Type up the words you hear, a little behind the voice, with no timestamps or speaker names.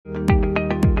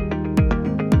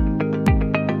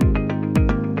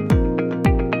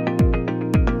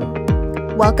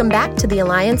Welcome back to the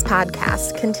Alliance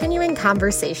Podcast, Continuing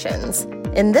Conversations.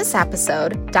 In this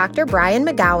episode, Dr. Brian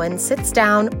McGowan sits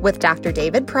down with Dr.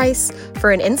 David Price for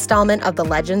an installment of the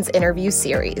Legends interview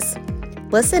series.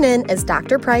 Listen in as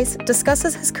Dr. Price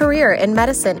discusses his career in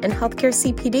medicine and healthcare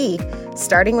CPD,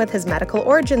 starting with his medical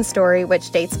origin story, which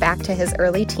dates back to his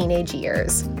early teenage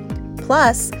years.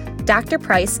 Plus, Dr.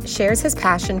 Price shares his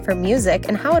passion for music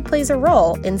and how it plays a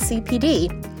role in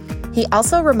CPD. He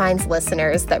also reminds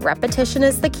listeners that repetition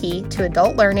is the key to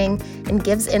adult learning and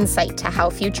gives insight to how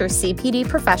future CPD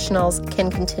professionals can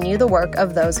continue the work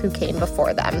of those who came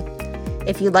before them.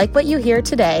 If you like what you hear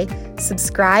today,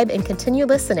 subscribe and continue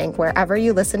listening wherever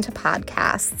you listen to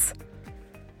podcasts.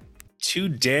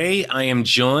 Today, I am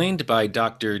joined by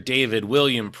Dr. David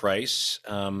William Price,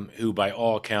 who by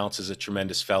all accounts is a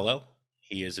tremendous fellow.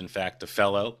 He is, in fact, a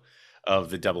fellow of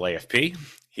the FAAFP.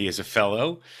 He is a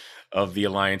fellow of the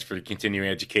Alliance for Continuing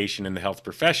Education in the Health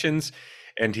Professions,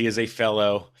 and he is a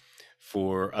fellow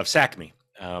of FSACME.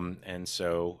 And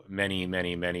so many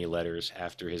letters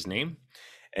after his name.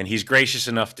 And he's gracious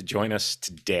enough to join us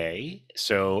today.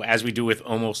 So as we do with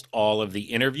almost all of the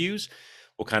interviews,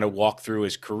 we'll kind of walk through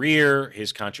his career,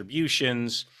 his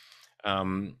contributions,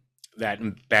 that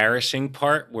embarrassing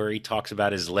part where he talks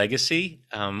about his legacy,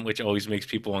 which always makes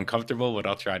people uncomfortable, but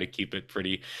I'll try to keep it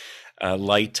pretty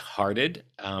light-hearted.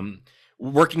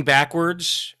 Working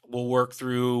backwards, we'll work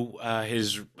through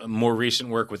his more recent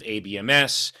work with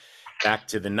ABMS, back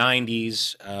to the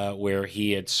 90s, where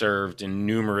he had served in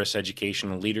numerous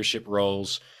educational leadership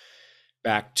roles,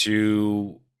 back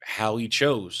to how he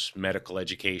chose medical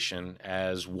education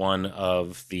as one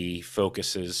of the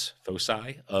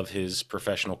foci of his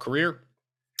professional career.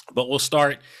 But we'll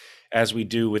start, as we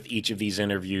do with each of these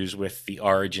interviews, with the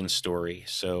origin story.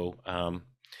 So,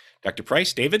 Dr.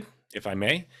 Price, David, if I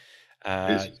may,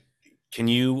 can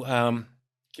you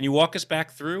walk us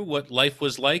back through what life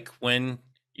was like when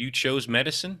you chose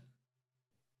medicine?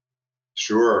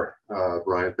 Sure,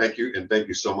 Brian. Thank you, and thank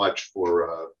you so much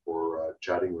for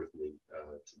chatting with me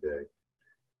today.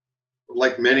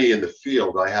 Like many in the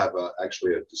field, I have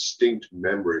actually a distinct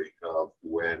memory of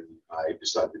when I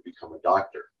decided to become a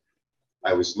doctor.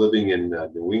 I was living in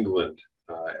New England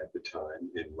at the time,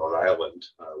 in Rhode Island,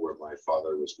 where my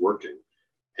father was working,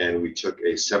 and we took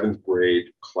a 7th grade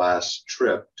class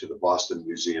trip to the Boston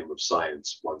Museum of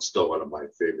Science, still one of my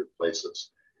favorite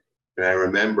places. And I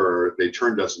remember they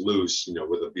turned us loose,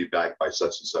 with a be back by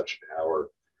such and such an hour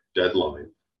deadline.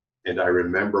 And I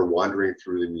remember wandering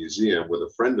through the museum with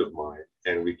a friend of mine,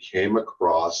 and we came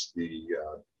across the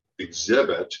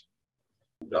exhibit,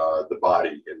 the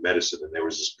body in medicine. And there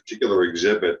was this particular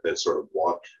exhibit that sort of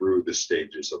walked through the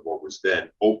stages of what was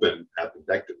then open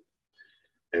appendectomy.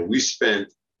 And we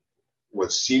spent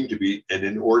what seemed to be an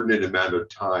inordinate amount of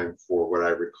time for what I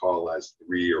recall as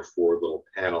 3 or 4 little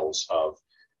panels of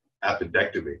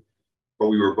appendectomy. But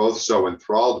we were both so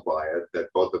enthralled by it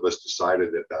that both of us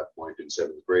decided at that point in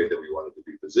 7th grade that we wanted to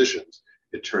be physicians.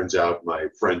 It turns out my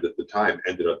friend at the time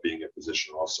ended up being a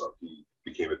physician also. He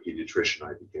became a pediatrician.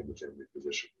 I became a family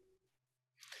physician.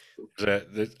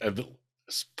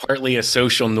 Partly a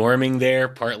social norming there,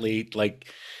 partly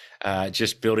like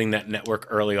just building that network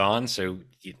early on. So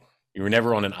you were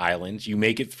never on an island. You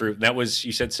make it through. That was,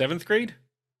 you said 7th grade?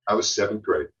 I was 7th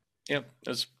grade. Yeah,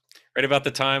 that's right about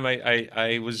the time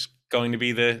I was going to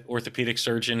be the orthopedic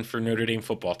surgeon for Notre Dame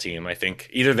football team. I think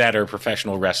either that or a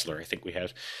professional wrestler. I think we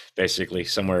had basically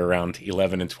somewhere around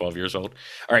 11 and 12 years old.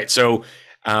 All right, so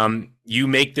you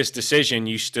make this decision.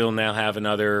 You still now have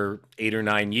another 8 or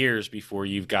 9 years before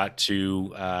you've got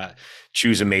to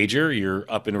choose a major. You're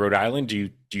up in Rhode Island. Do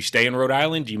you stay in Rhode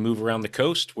Island? Do you move around the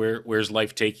coast? Where's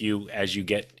life take you as you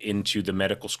get into the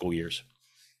medical school years?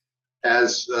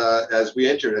 As I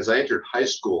entered high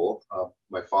school,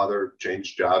 my father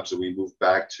changed jobs and we moved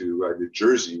back to New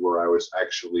Jersey, where I was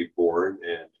actually born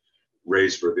and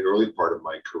raised for the early part of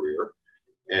my career.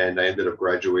 And I ended up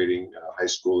graduating high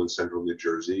school in central New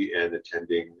Jersey and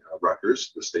attending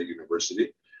Rutgers, the state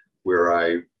university, where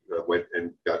I went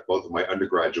and got both of my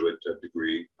undergraduate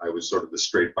degree. I was sort of the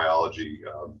straight biology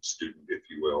student, if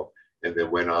you will, and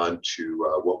then went on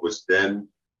to what was then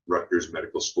Rutgers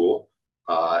Medical School.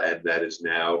 And that is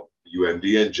now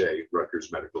UMDNJ, Rutgers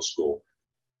Medical School.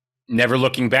 Never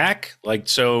looking back, like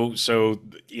so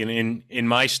in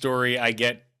my story, I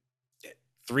get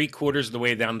 3/4 of the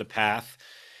way down the path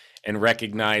and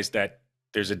recognize that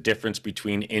there's a difference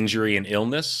between injury and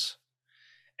illness,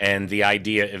 and the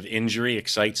idea of injury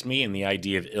excites me, and the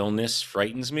idea of illness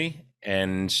frightens me.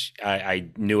 And I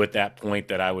knew at that point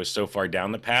that I was so far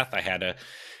down the path, I had to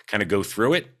kind of go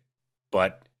through it.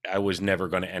 But I was never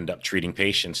going to end up treating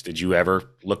patients. Did you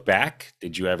ever look back?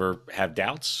 Did you ever have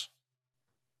doubts?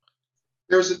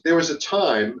 There was a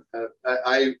time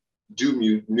I do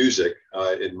music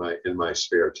in my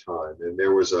spare time, and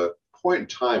there was a point in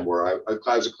time where I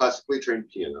was a classically trained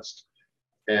pianist,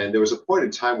 and there was a point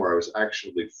in time where I was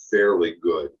actually fairly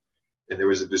good, and there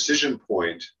was a decision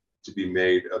point to be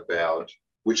made about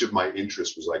which of my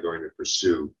interests was I going to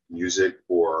pursue, music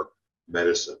or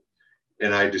medicine.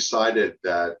 And I decided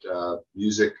that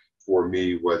music for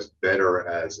me was better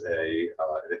as an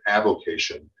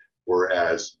avocation,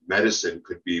 whereas medicine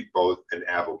could be both an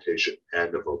avocation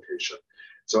and a vocation.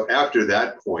 So after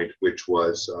that point, which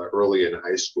was early in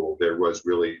high school, there was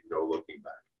really no looking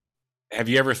back. Have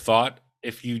you ever thought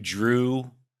if you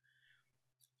drew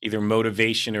either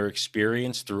motivation or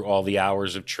experience through all the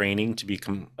hours of training to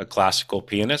become a classical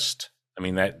pianist? I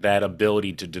mean, that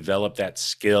ability to develop that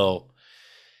skill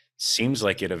seems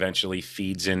like it eventually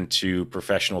feeds into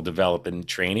professional development and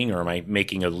training, or am I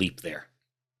making a leap there?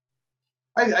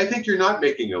 I think you're not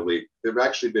making a leap. There have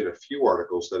actually been a few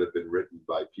articles that have been written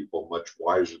by people much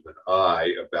wiser than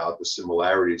I about the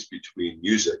similarities between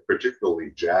music,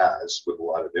 particularly jazz with a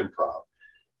lot of improv,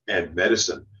 and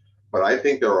medicine. But I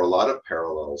think there are a lot of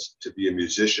parallels. To be a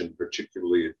musician,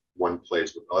 particularly if one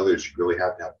plays with others, you really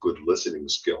have to have good listening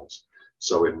skills.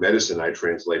 So in medicine, I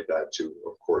translate that to,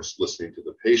 of course, listening to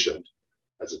the patient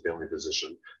as a family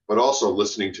physician, but also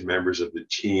listening to members of the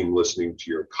team, listening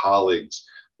to your colleagues,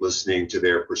 listening to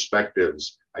their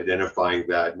perspectives, identifying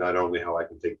that not only how I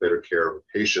can take better care of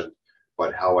a patient,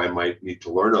 but how I might need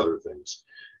to learn other things.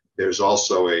 There's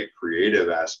also a creative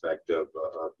aspect of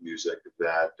music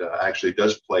that actually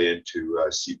does play into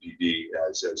CPD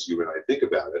as you and I think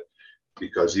about it,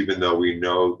 because even though we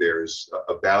know there's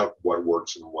about what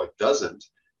works and what doesn't,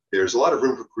 there's a lot of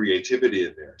room for creativity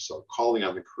in there. So calling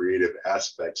on the creative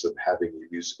aspects of having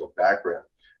a musical background,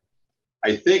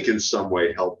 I think in some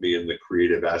way helped me in the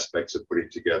creative aspects of putting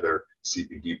together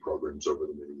CPD programs over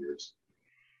the many years.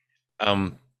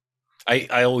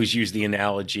 I always use the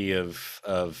analogy of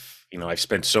I've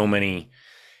spent so many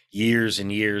years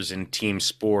and years in team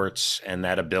sports, and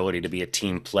that ability to be a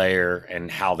team player and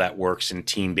how that works in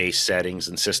team-based settings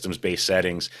and systems-based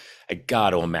settings. I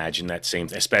got to imagine that same,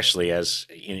 especially as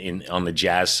in on the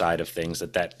jazz side of things,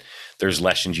 that there's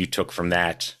lessons you took from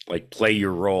that, like play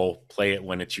your role, play it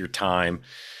when it's your time.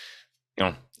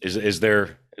 There's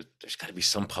got to be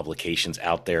some publications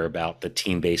out there about the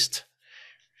team-based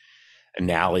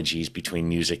analogies between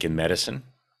music and medicine.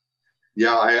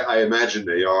 Yeah, I imagine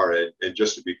they are. And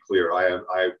just to be clear,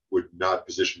 I would not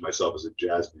position myself as a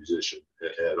jazz musician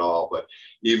at all. But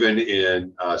even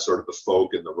in sort of the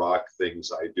folk and the rock things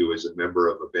I do as a member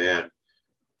of a band,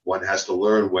 one has to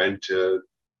learn when to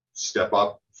step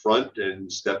up front and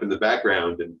step in the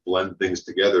background and blend things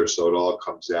together so it all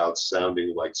comes out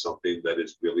sounding like something that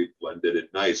is really blended and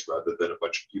nice rather than a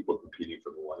bunch of people competing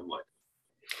for the limelight.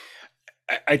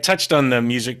 I touched on the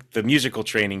musical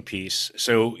training piece.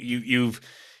 So you're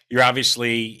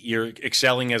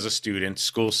excelling as a student,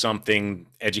 school something,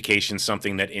 education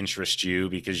something that interests you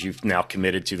because you've now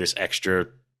committed to this extra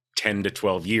 10 to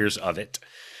 12 years of it.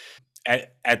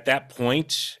 At that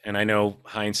point, and I know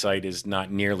hindsight is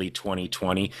not nearly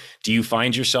 20/20, do you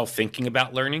find yourself thinking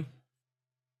about learning?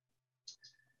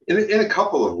 In a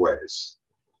couple of ways.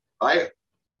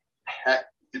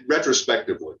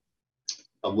 Retrospectively,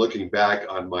 I'm looking back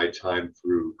on my time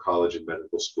through college and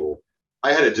medical school.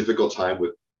 I had a difficult time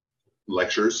with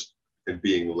lectures and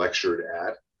being lectured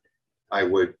at. I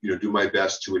would, do my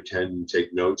best to attend and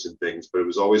take notes and things, but it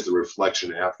was always the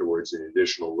reflection afterwards and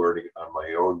additional learning on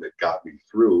my own that got me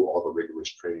through all the rigorous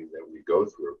training that we go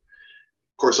through.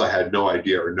 Of course, I had no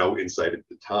idea or no insight at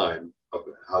the time of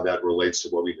how that relates to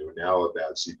what we know now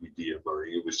about CPD and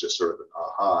learning. It was just sort of an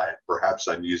aha, and perhaps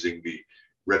I'm using the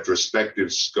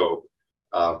retrospective scope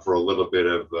for a little bit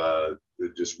of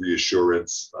just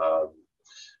reassurance,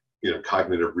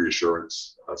 cognitive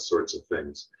reassurance sorts of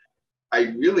things. I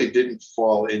really didn't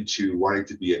fall into wanting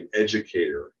to be an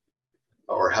educator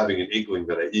or having an inkling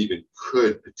that I even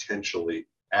could potentially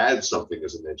add something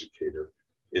as an educator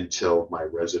until my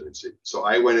residency. So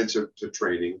I went into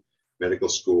training, medical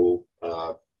school,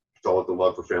 developed a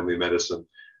love for family medicine,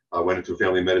 went into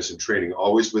family medicine training,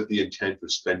 always with the intent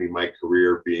of spending my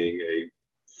career being a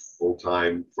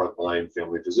full-time frontline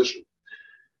family physician.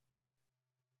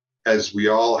 As we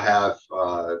all have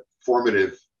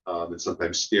formative and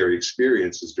sometimes scary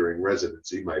experiences during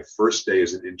residency, my first day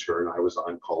as an intern, I was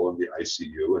on call in the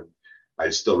ICU, and I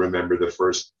still remember the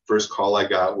first call I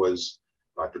got was,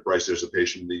 Dr. Bryce, there's a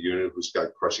patient in the unit who's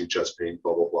got crushing chest pain,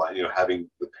 blah, blah, blah, having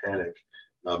the panic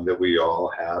that we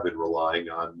all have, and relying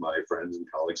on my friends and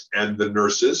colleagues and the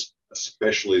nurses,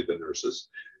 especially the nurses,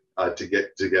 to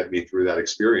get me through that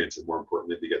experience, and more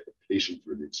importantly, to get the patient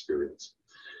through the experience.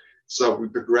 So we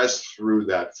progressed through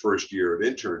that first year of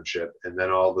internship, and then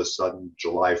all of a sudden,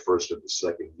 July 1st of the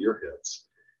second year hits,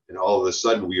 and all of a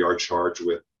sudden we are charged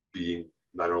with being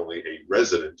not only a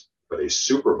resident, but a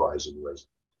supervising resident.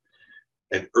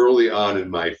 And early on in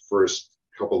my first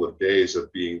couple of days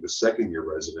of being the second year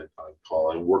resident on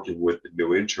call and working with the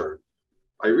new intern,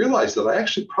 I realized that I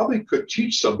actually probably could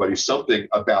teach somebody something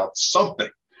about something,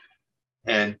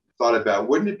 and thought about,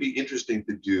 wouldn't it be interesting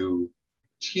to do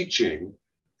teaching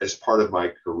as part of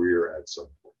my career at some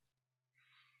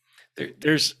point?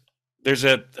 There's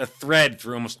a thread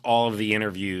through almost all of the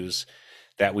interviews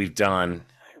that we've done.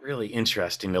 Really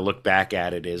interesting to look back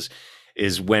at it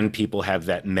is when people have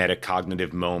that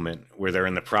metacognitive moment where they're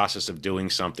in the process of doing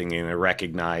something and they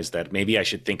recognize that maybe I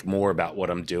should think more about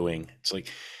what I'm doing. It's like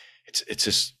it's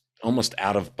this almost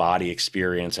out of body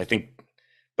experience. I think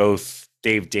both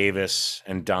Dave Davis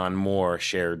and Don Moore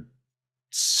shared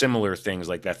similar things,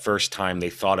 like that first time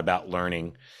they thought about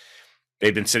learning.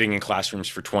 They've been sitting in classrooms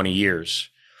for 20 years,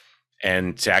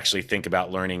 and to actually think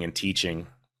about learning and teaching,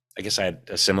 I guess I had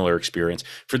a similar experience.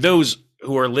 For those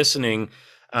who are listening,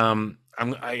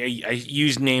 I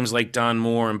use names like Don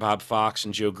Moore and Bob Fox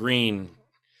and Joe Green,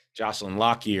 Jocelyn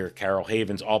Lockyer, Carol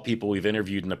Havens, all people we've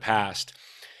interviewed in the past.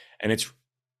 And it's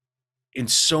in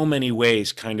so many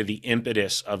ways kind of the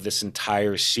impetus of this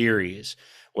entire series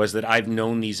was that I've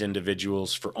known these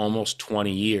individuals for almost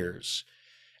 20 years.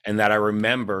 And that I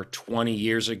remember 20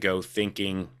 years ago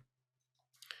thinking,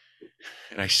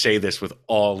 and I say this with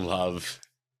all love,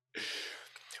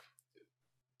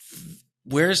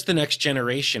 where's the next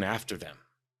generation after them?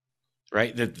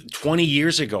 Right? 20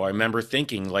 years ago, I remember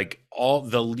thinking, like, all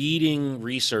the leading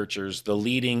researchers, the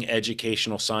leading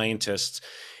educational scientists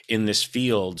in this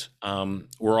field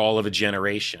were all of a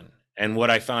generation. And what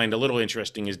I find a little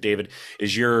interesting is, David,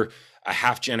 is you're a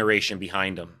half generation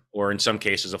behind them, or in some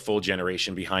cases, a full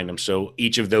generation behind them. So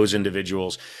each of those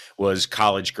individuals was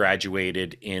college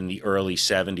graduated in the early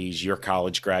 70s. Your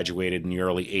college graduated in the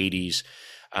early 80s.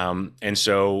 And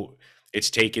so it's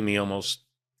taken me almost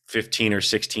 15 or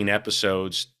 16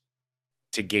 episodes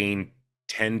to gain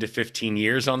 10 to 15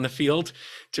 years on the field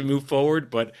to move forward,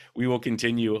 but we will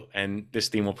continue. And this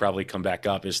theme will probably come back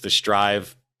up, is the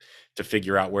strive to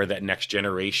figure out where that next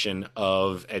generation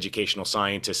of educational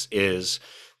scientists is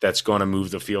that's going to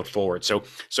move the field forward. So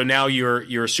now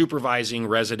you're a supervising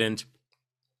resident,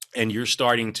 and you're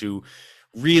starting to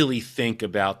really think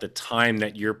about the time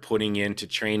that you're putting into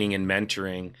training and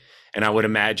mentoring. And I would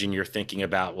imagine you're thinking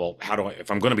about, well,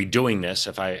 if I'm going to be doing this,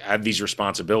 if I have these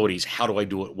responsibilities, how do I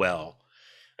do it well?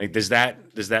 Like, does that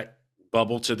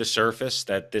bubble to the surface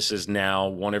that this is now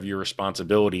one of your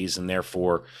responsibilities, and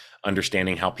therefore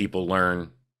understanding how people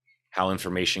learn, how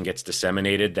information gets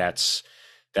disseminated, that's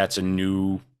a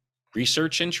new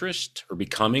research interest, or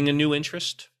becoming a new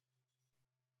interest?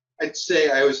 I'd say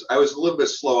I was a little bit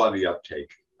slow on the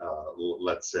uptake,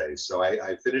 let's say. So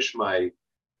I finished my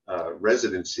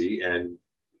residency, and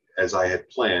as I had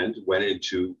planned, went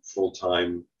into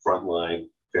full-time frontline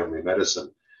family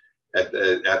medicine.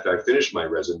 After I finished my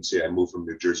residency, I moved from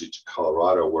New Jersey to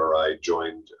Colorado, where I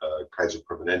joined Kaiser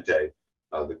Permanente,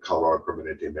 the Colorado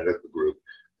Permanente Medical Group,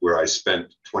 where I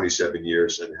spent 27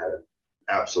 years and had an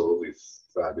absolutely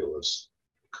fabulous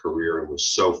career, and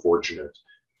was so fortunate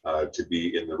to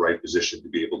be in the right position to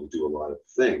be able to do a lot of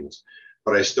things.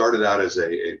 But I started out as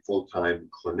a full-time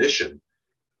clinician,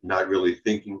 not really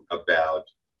thinking about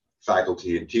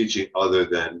faculty and teaching, other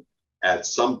than at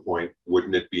some point,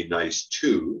 wouldn't it be nice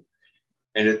too?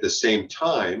 And at the same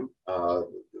time,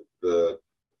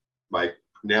 my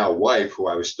now wife, who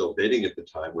I was still dating at the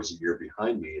time, was a year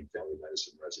behind me in family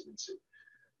medicine residency.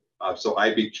 So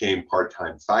I became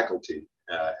part-time faculty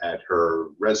at her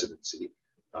residency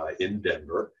in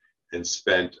Denver, and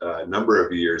spent a number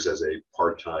of years as a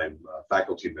part-time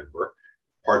faculty member.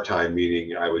 Part-time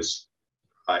meaning I was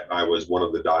one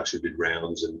of the docs who did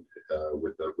rounds and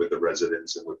with the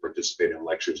residents, and would participate in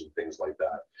lectures and things like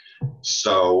that.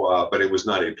 So, but it was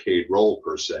not a paid role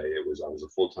per se. I was a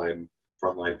full-time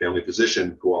frontline family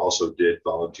physician who also did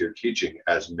volunteer teaching,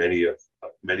 as many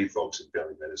folks in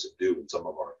family medicine do. And some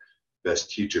of our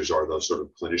best teachers are those sort of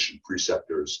clinician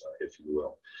preceptors, if you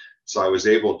will. So I was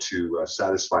able to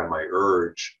satisfy my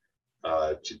urge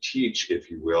to teach, if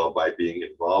you will, by being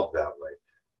involved that way.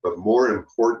 But more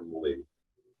importantly,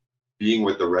 being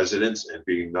with the residents and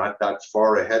being not that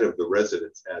far ahead of the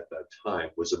residents at that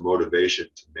time was a motivation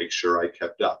to make sure I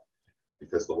kept up.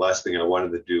 Because the last thing I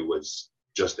wanted to do was,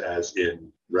 just as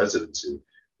in residency,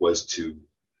 was to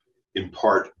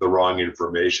impart the wrong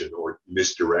information or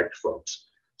misdirect folks.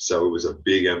 So it was a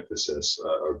big emphasis,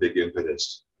 or big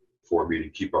impetus for me to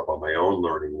keep up on my own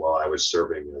learning while I was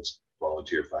serving as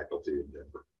volunteer faculty in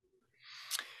Denver.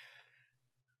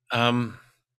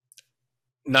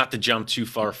 Not to jump too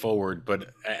far forward,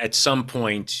 but at some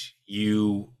point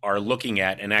you are looking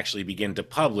at and actually begin to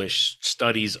publish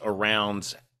studies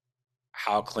around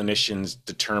how clinicians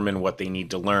determine what they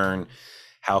need to learn,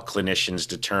 how clinicians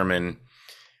determine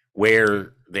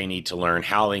where they need to learn,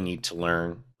 how they need to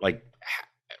learn, like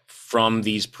from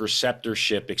these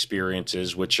preceptorship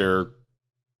experiences, which are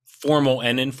formal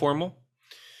and informal,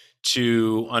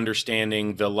 to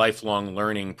understanding the lifelong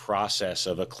learning process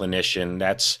of a clinician.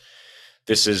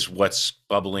 This is what's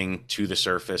bubbling to the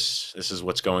surface. This is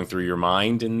what's going through your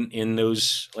mind in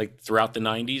those, like, throughout the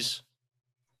 90s.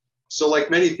 So like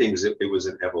many things, it was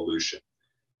an evolution.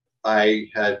 I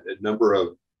had a number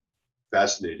of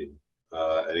fascinating,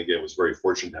 and again, was very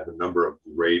fortunate to have a number of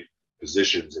great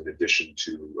positions in addition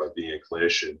to being a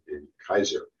clinician in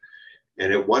Kaiser.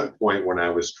 And at one point when I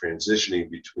was transitioning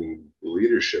between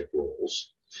leadership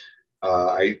roles,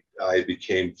 I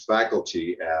became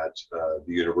faculty at the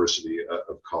University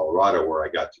of Colorado, where I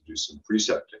got to do some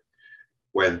precepting.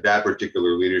 When that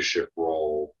particular leadership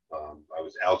role, I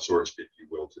was outsourced, if you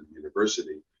will, to the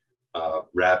university,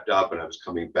 wrapped up, and I was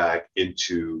coming back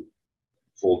into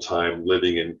full-time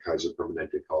living in Kaiser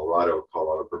Permanente, Colorado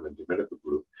Permanente Medical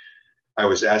Group, I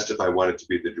was asked if I wanted to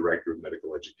be the director of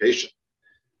medical education.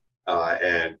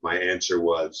 And my answer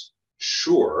was,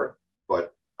 sure,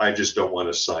 but I just don't want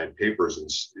to sign papers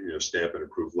and stamp and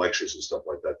approve lectures and stuff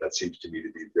like that. That seems to me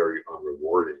to be very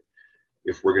unrewarding.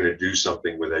 If we're going to do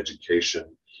something with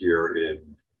education here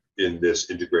in this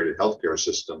integrated healthcare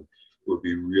system, it would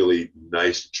be really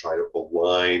nice to try to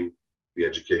align the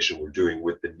education we're doing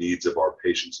with the needs of our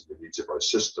patients and the needs of our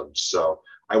system. So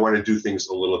I want to do things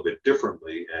a little bit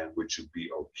differently, and would you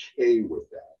be okay with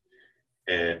that?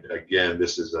 And again,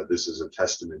 this is a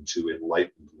testament to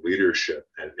enlightened leadership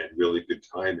and really good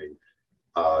timing.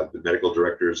 The medical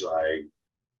directors I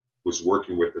was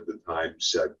working with at the time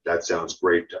said, that sounds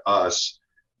great to us.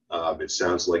 It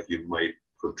sounds like you might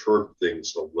perturb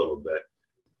things a little bit.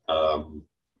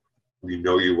 We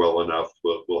know you well enough.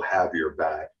 We'll have your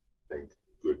back. Thank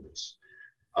goodness.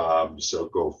 So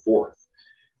go forth.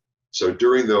 So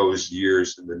during those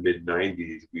years in the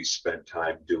mid-90s, we spent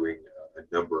time doing a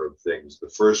number of things. The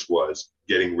first was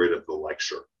getting rid of the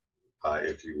lecture,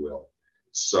 if you will.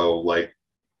 So like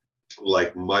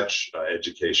much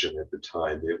education at the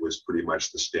time, it was pretty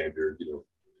much the standard,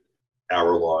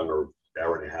 hour-long or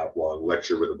hour and a half long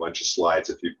lecture with a bunch of slides,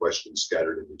 a few questions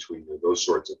scattered in between, those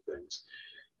sorts of things.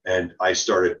 And I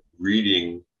started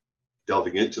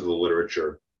delving into the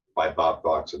literature by Bob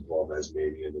Fox and Paul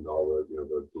Mazmanian and all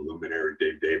the luminary,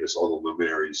 Dave Davis, all the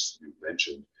luminaries you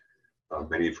mentioned,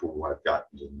 many of whom I've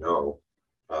gotten to know.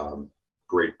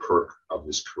 Great perk of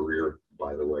this career,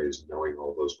 by the way, is knowing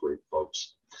all those great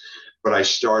folks. But I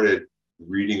started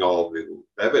reading all the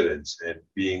evidence, and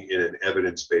being in an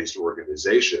evidence-based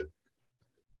organization,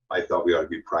 I thought we ought to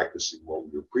be practicing what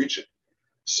we were preaching.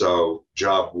 So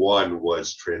job one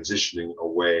was transitioning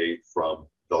away from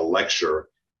the lecture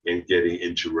and getting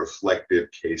into reflective,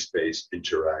 case-based,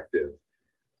 interactive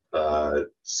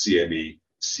CME,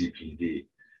 CPD.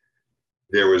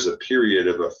 There was a period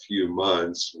of a few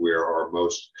months where our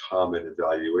most common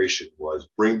evaluation was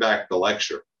bring back the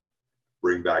lecture,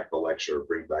 bring back the lecture,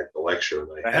 bring back the lecture.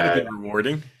 And that had to be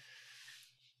rewarding.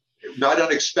 Not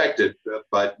unexpected,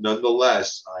 but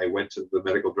nonetheless, I went to the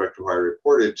medical director who I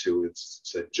reported to and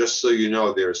said, just so you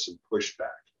know, there's some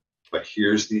pushback, but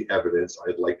here's the evidence.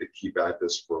 I'd like to keep at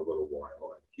this for a little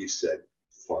while. And he said,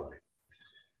 fine.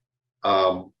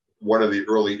 One of the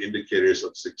early indicators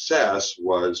of success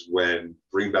was when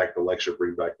bring back the lecture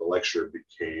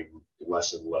became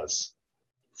less and less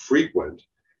frequent,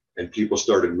 and people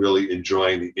started really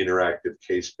enjoying the interactive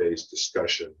case-based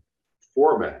discussion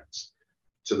formats,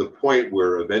 to the point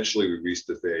where eventually we reached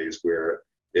the phase where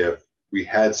if we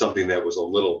had something that was a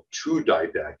little too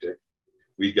didactic,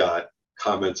 we got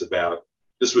comments about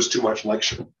this was too much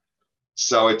lecture.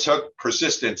 So it took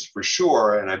persistence for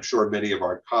sure, and I'm sure many of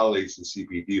our colleagues in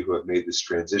CPD who have made this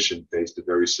transition faced a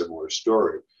very similar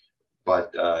story.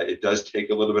 But it does take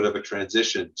a little bit of a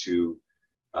transition to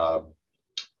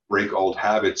break old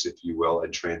habits, if you will,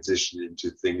 and transition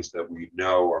into things that we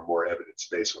know are more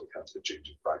evidence-based when it comes to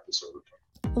changing practice over time.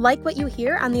 Like what you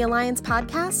hear on the Alliance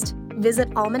podcast?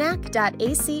 Visit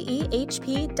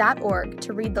almanac.acehp.org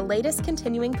to read the latest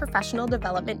continuing professional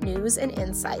development news and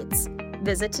insights.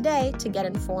 Visit today to get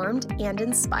informed and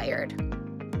inspired.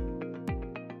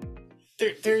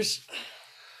 there's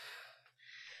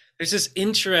this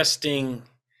interesting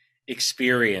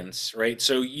experience, right?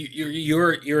 So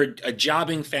you're a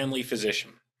jobbing family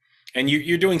physician, and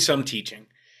you're doing some teaching,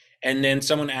 and then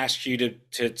someone asks you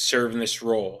to serve in this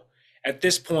role. At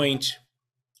this point,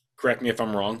 correct me if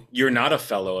I'm wrong, you're not a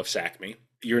fellow of FSACME.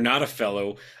 You're not a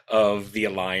fellow of the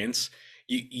Alliance.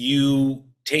 You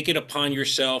take it upon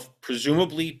yourself,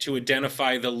 presumably, to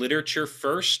identify the literature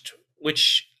first,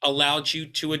 which allowed you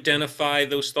to identify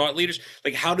those thought leaders.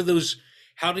 Like, how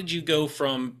did you go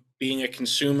from being a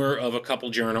consumer of a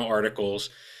couple journal articles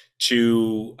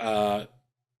to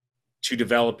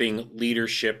developing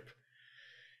leadership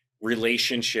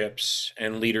relationships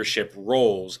and leadership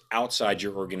roles outside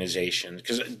your organization?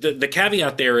 Because the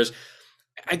caveat there is,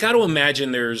 I got to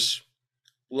imagine there's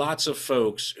lots of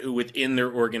folks who within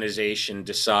their organization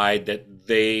decide that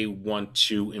they want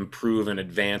to improve and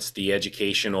advance the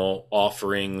educational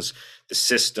offerings, the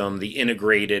system, the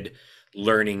integrated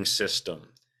learning system.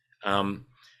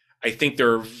 I think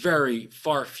there are very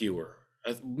far fewer,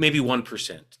 maybe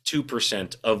 1%,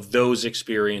 2% of those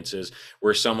experiences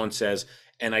where someone says,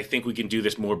 and I think we can do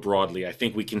this more broadly. I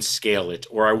think we can scale it,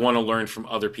 or I want to learn from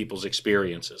other people's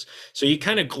experiences. So you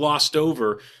kind of glossed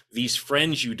over these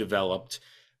friends you developed,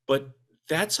 but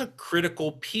that's a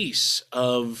critical piece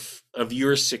of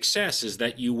your success, is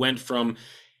that you went from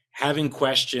having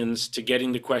questions to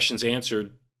getting the questions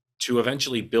answered to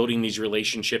eventually building these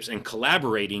relationships and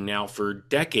collaborating now for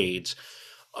decades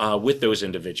with those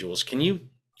individuals. Can you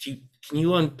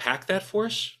unpack that for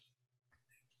us?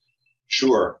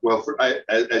 Sure. Well,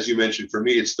 as you mentioned, for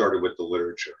me, it started with the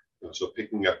literature. So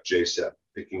picking up JSEP,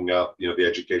 picking up the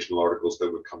educational articles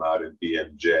that would come out in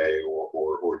BMJ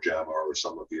or JAMA or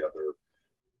some of the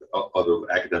other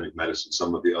academic medicine,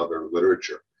 some of the other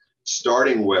literature.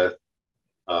 Starting with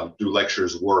do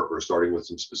lectures work, or starting with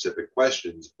some specific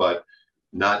questions, but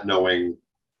not knowing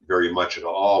very much at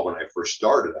all when I first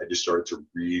started. I just started to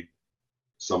read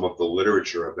some of the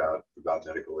literature about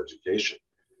medical education.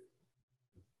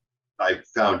 I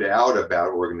found out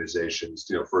about organizations,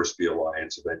 first the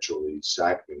Alliance, eventually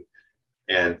FSACME,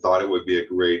 and thought it would be a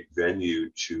great venue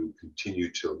to continue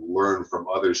to learn from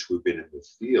others who've been in the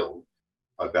field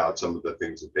about some of the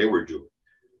things that they were doing.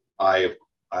 I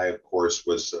of course,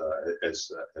 was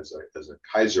as a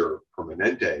Kaiser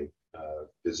Permanente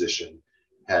physician,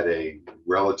 had a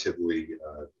relatively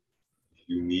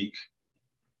unique,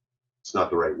 it's not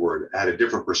the right word, had a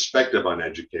different perspective on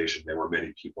education. There were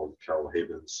many people, Carol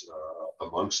Havens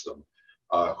amongst them,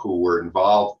 who were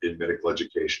involved in medical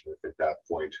education at that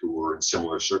point, who were in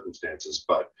similar circumstances.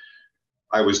 But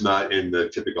I was not in the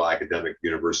typical academic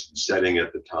university setting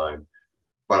at the time.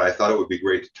 But I thought it would be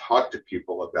great to talk to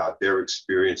people about their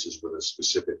experiences with a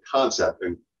specific concept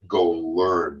and go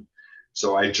learn.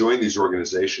 So I joined these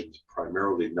organizations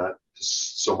primarily not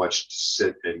so much to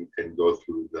sit and go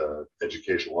through the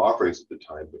educational offerings at the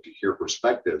time, but to hear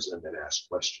perspectives and then ask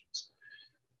questions.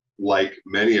 Like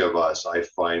many of us, I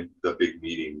find the big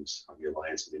meetings, the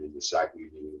Alliance meeting, the FSACME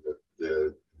meeting,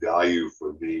 the value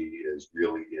for me is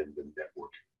really in the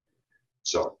networking.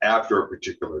 So after a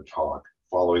particular talk,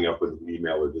 following up with an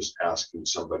email or just asking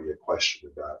somebody a question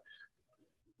about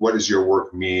what does your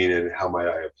work mean and how might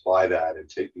I apply that, and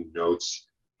taking notes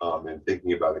and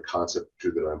thinking about a concept or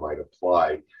two that I might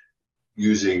apply,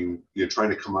 using, trying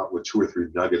to come up with 2 or 3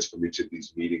 nuggets from each of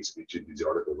these meetings, each of these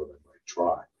articles that I might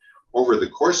try. Over the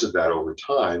course of that, over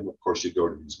time, of course, you go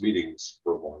to these meetings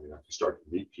for long enough, you start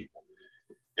to meet people.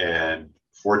 And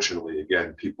fortunately,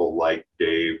 again, people like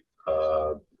Dave,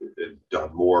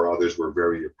 done more, others were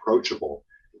very approachable.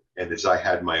 And as I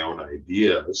had my own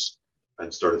ideas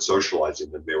and started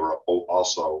socializing them, they were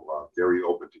also very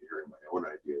open to hearing my own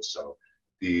ideas. So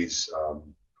these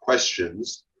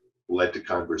questions led to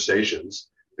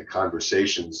conversations. The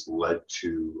conversations led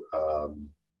to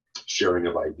sharing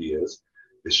of ideas.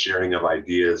 The sharing of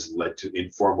ideas led to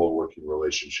informal working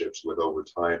relationships, with over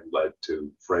time led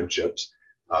to friendships,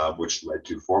 which led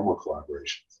to formal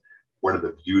collaborations. One of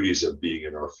the beauties of being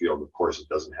in our field, of course, it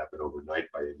doesn't happen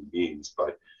overnight by any means,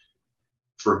 but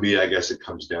for me, I guess it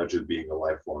comes down to being a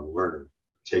lifelong learner,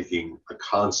 taking a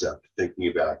concept, thinking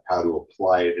about how to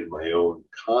apply it in my own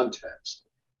context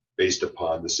based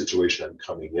upon the situation I'm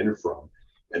coming in from,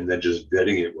 and then just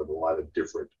vetting it with a lot of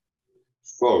different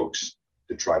folks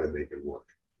to try to make it work.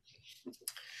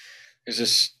 There's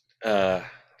this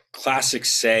classic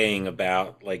saying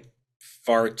about, like,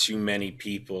 far too many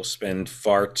people spend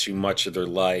far too much of their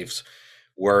lives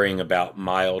worrying about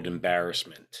mild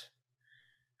embarrassment.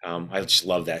 I just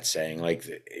love that saying. Like,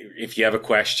 if you have a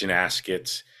question, ask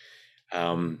it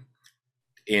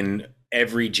in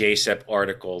every JSEP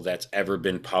article that's ever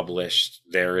been published,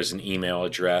 there is an email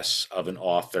address of an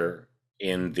author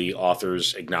in the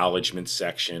author's acknowledgement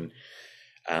section.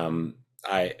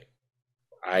 I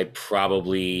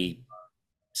probably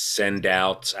send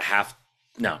out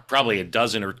probably a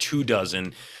dozen or 2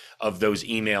 dozen of those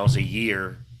emails a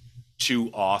year to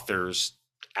authors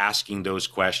asking those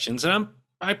questions. And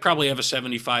I probably have a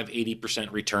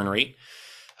 75-80% return rate.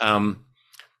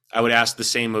 I would ask the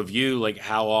same of you, like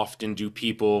how often do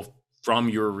people from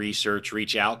your research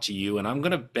reach out to you? And I'm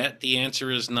going to bet the answer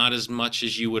is not as much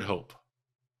as you would hope.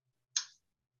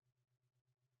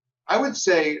 I would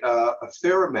say a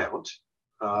fair amount.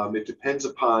 It depends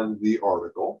upon the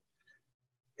article.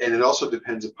 And it also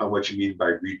depends upon what you mean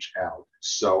by reach out.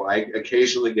 So I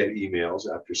occasionally get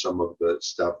emails after some of the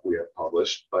stuff we have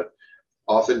published, but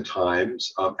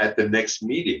oftentimes at the next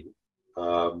meeting,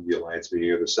 the Alliance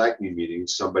meeting or the FSACME meeting,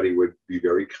 somebody would be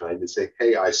very kind and say,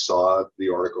 hey, I saw the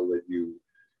article that you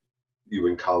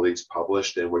and colleagues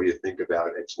published, and what do you think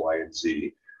about X, Y, and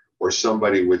Z? Or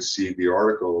somebody would see the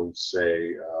article and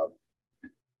say,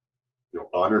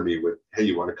 honor me with, hey,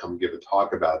 you want to come give a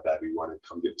talk about that? Or you want to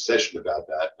come give a session about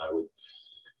that? And I would,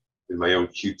 in my own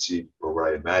cutesy, or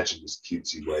what I imagine is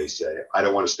cutesy way, say, I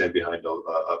don't want to stand behind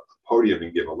a podium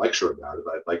and give a lecture about it.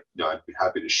 I'd be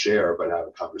happy to share, but have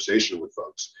a conversation with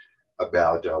folks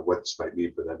about what this might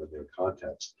mean for them in their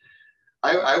context.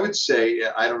 I would say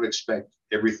I don't expect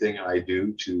everything I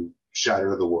do to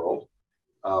shatter the world.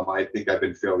 I think I've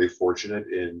been fairly fortunate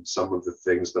in some of the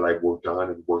things that I've worked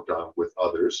on with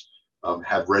others.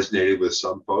 Have resonated with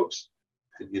some folks.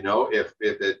 And, if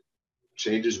it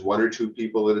changes 1 or 2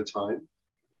 people at a time,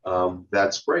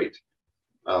 that's great.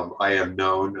 I am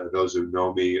known, those who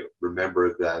know me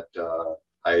remember that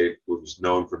I was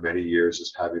known for many years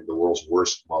as having the world's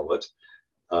worst mullet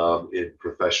in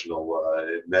professional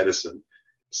medicine.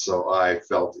 So I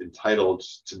felt entitled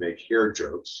to make hair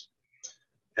jokes.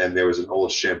 And there was an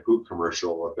old shampoo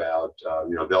commercial about,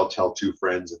 they'll tell 2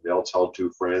 friends and they'll tell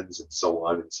 2 friends and so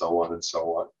on and so on and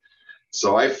so on.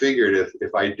 So I figured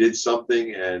if I did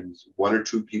something and 1 or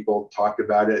 2 people talked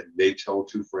about it, and they tell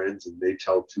 2 friends and they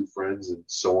tell 2 friends and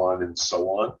so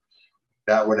on,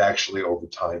 that would actually over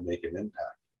time make an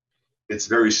impact. It's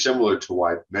very similar to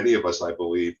why many of us, I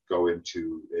believe, go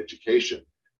into education.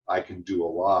 I can do a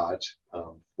lot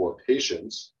for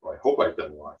patients, or I hope I've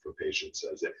done a lot for patients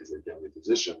as a family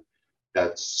physician.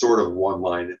 That's sort of one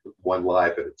life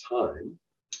at a time.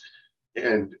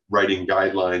 And writing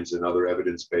guidelines and other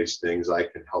evidence-based things, I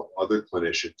can help other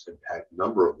clinicians impact a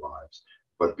number of lives.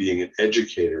 But being an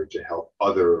educator to help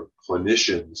other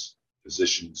clinicians,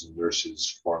 physicians,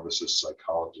 nurses, pharmacists,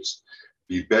 psychologists,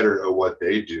 be better at what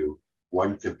they do,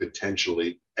 one can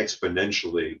potentially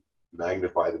exponentially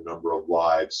magnify the number of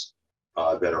lives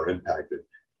that are impacted.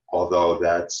 Although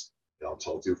they'll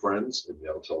tell 2 friends and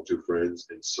they'll tell 2 friends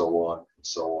and so on and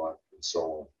so on and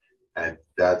so on. And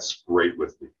that's great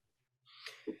with me.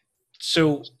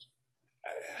 So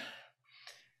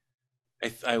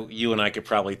you and I could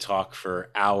probably talk for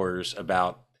hours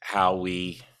about how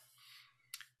we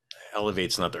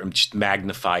just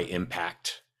magnify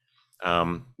impact,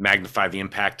 magnify the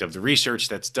impact of the research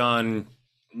that's done,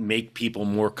 make people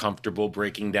more comfortable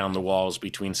breaking down the walls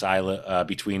between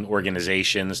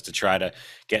organizations to try to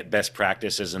get best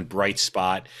practices and bright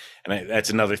spot. And that's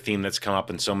another theme that's come up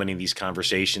in so many of these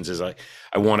conversations is I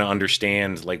want to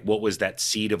understand, like, what was that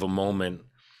seed of a moment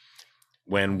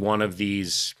when one of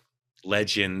these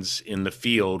legends in the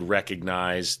field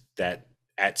recognized that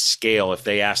at scale, if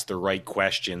they asked the right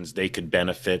questions, they could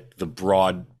benefit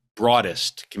the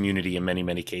broadest community in many,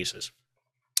 many cases.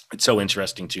 It's so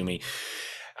interesting to me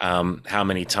how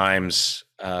many times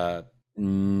I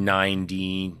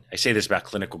say this about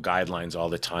clinical guidelines all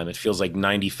the time. It feels like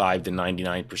 95 to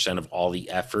 99% of all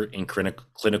the effort in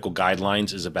clinical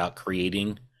guidelines is about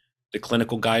creating the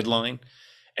clinical guideline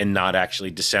and not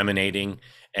actually disseminating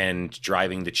and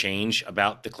driving the change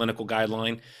about the clinical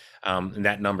guideline. And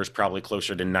that number is probably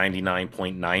closer to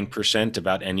 99.9%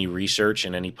 about any research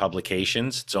and any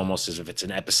publications. It's almost as if it's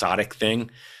an episodic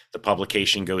thing. The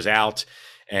publication goes out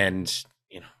and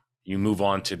you move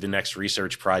on to the next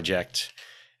research project.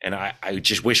 And I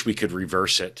just wish we could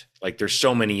reverse it. Like, there's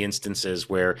so many instances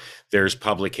where there's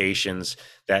publications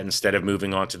that instead of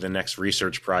moving on to the next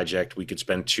research project, we could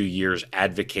spend 2 years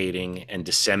advocating and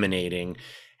disseminating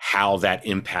how that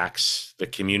impacts the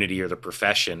community or the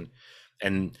profession.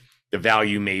 And the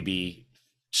value may be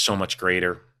so much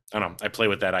greater. I don't know. I play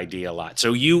with that idea a lot.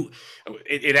 So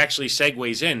it actually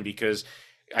segues in because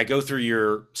I go through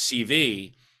your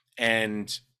CV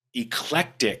and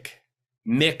eclectic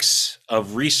mix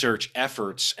of research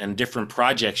efforts and different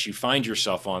projects you find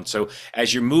yourself on. So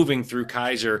as you're moving through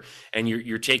Kaiser and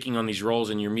you're taking on these roles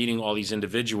and you're meeting all these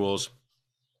individuals,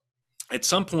 at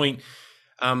some point,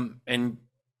 and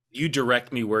you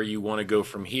direct me where you want to go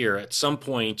from here, at some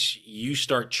point you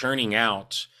start churning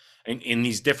out, in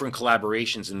these different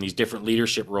collaborations, in these different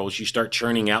leadership roles, you start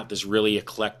churning out this really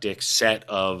eclectic set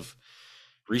of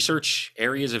research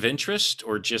areas of interest,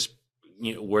 or just,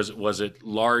 was it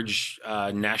large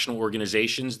national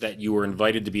organizations that you were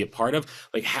invited to be a part of?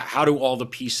 Like, how do all the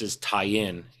pieces tie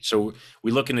in? So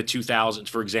we look in the 2000s,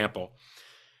 for example.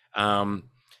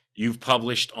 You've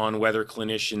published on whether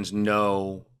clinicians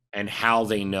know and how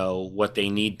they know what they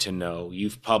need to know.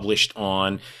 You've published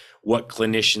on what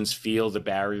clinicians feel the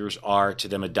barriers are to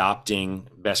them adopting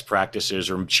best practices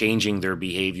or changing their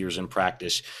behaviors in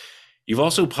practice. You've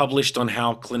also published on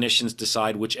how clinicians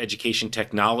decide which education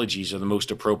technologies are the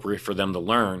most appropriate for them to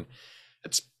learn.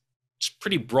 It's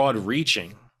pretty broad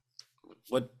reaching.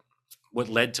 What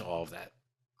led to all of that?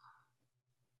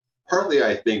 Partly,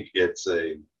 I think it's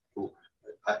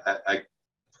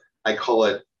I call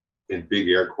it, in big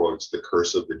air quotes, the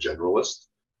curse of the generalist.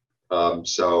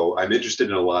 So I'm interested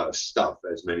in a lot of stuff,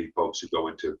 as many folks who go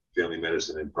into family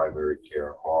medicine and primary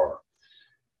care are.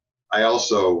 I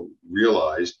also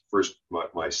realized, first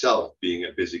myself being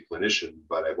a busy clinician,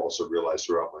 but I've also realized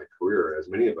throughout my career, as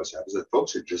many of us have, is that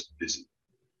folks are just busy.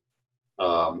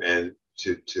 And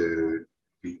to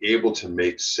be able to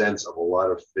make sense of a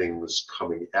lot of things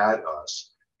coming at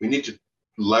us, we need to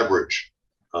leverage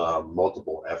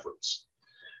multiple efforts.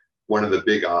 One of the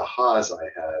big ahas I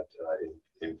had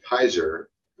in Kaiser,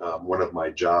 one of my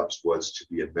jobs was to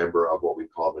be a member of what we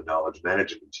call the knowledge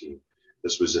management team.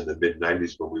 This was in the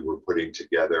mid-90s when we were putting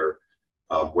together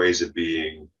ways of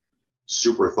being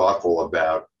super thoughtful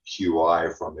about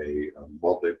QI from a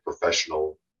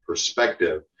multi-professional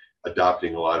perspective,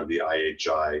 adopting a lot of the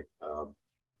IHI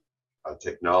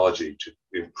technology to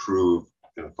improve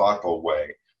in a thoughtful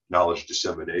way knowledge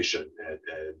dissemination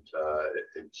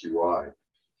and QI.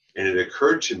 And it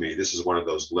occurred to me, this is one of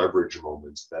those leverage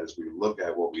moments, that as we look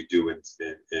at what we do in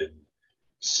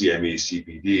CME,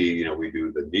 CPD, we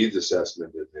do the needs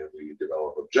assessment, and then we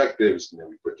develop objectives, and then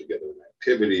we put together an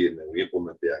activity, and then we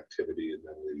implement the activity, and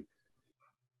then we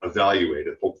evaluate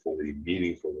it, hopefully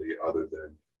meaningfully, other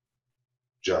than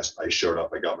just, I showed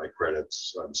up, I got my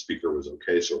credits, speaker was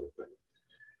okay sort of thing.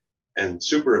 And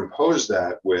superimpose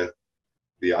that with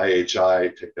the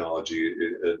IHI technology,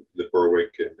 the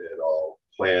Berwick and all,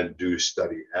 Plan, Do,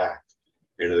 Study, Act.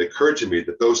 And it occurred to me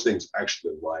that those things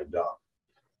actually lined up.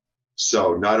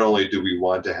 So not only do we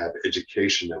want to have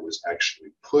education that was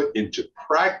actually put into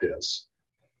practice,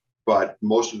 but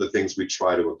most of the things we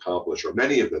try to accomplish, or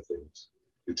many of the things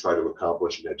we try to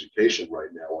accomplish in education right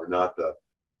now, are not the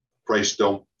price,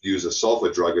 don't use a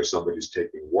sulfa drug if somebody's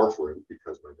taking warfarin,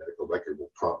 because my medical record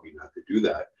will prompt me not to do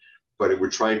that. But we're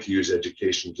trying to use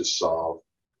education to solve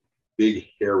big,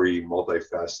 hairy,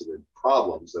 multifaceted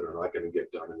problems that are not going to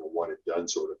get done in a one and done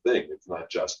sort of thing. It's not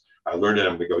just, I learned it,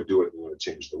 I'm going to go do it, and I'm going to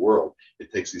change the world.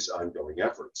 It takes these ongoing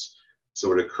efforts.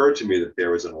 So it occurred to me that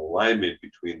there was an alignment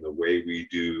between the way we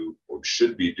do, or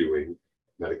should be doing,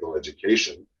 medical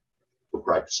education for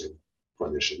practicing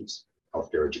clinicians,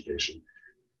 healthcare education,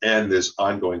 and this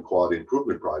ongoing quality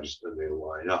improvement project, and they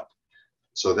line up.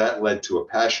 So that led to a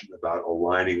passion about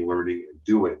aligning learning and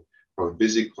doing. From a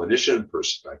busy clinician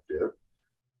perspective,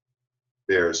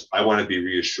 there's, I want to be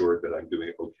reassured that I'm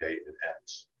doing okay in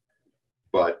X.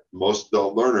 But most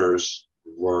adult learners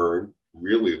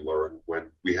really learn when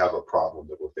we have a problem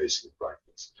that we're facing in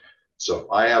practice. So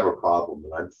if I have a problem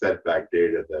and I'm fed back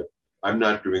data that I'm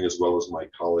not doing as well as my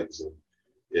colleagues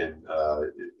in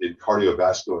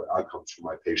cardiovascular outcomes for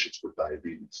my patients with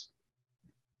diabetes,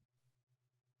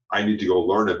 I need to go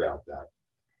learn about that.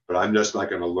 But I'm just not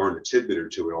going to learn a tidbit or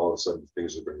two and all of a sudden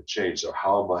things are going to change. So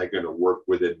how am I going to work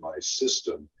within my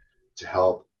system to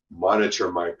help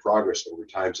monitor my progress over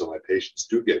time so my patients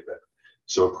do get better?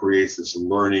 So it creates this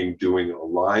learning, doing,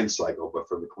 aligned cycle. But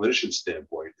from the clinician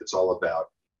standpoint, it's all about,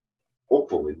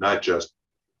 hopefully, not just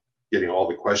getting all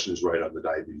the questions right on the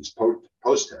diabetes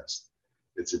post-test.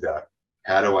 It's about,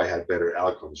 how do I have better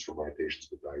outcomes for my patients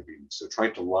with diabetes? So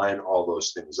trying to line all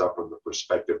those things up from the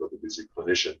perspective of the busy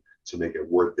clinician to make it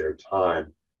worth their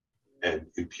time and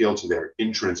appeal to their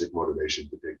intrinsic motivation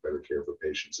to take better care for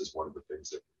patients is one of the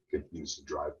things that continues to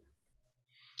drive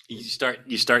them.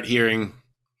 You start hearing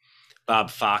Bob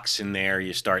Fox in there.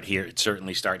 You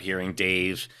certainly start hearing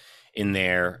Dave in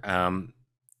there,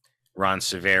 Ron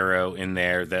Severo in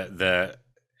there.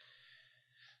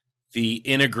 the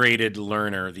integrated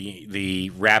learner,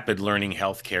 the rapid learning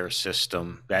healthcare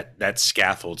system, that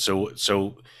scaffold.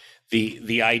 So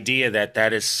the idea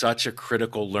that is such a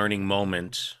critical learning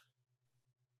moment.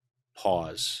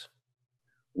 Pause.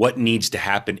 What needs to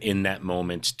happen in that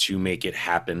moment to make it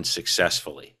happen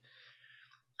successfully?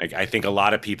 Like, I think a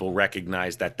lot of people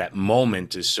recognize that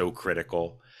moment is so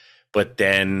critical, but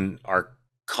then are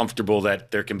comfortable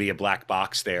that there can be a black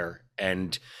box there,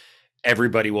 and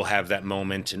everybody will have that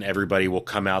moment, and everybody will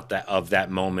come out of that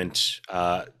moment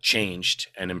changed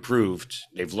and improved.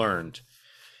 They've learned.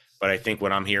 But I think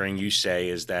what I'm hearing you say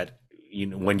is that,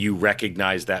 when you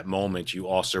recognize that moment, you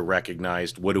also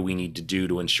recognized, what do we need to do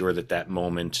to ensure that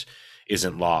moment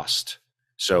isn't lost?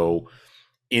 So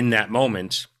in that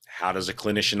moment, how does a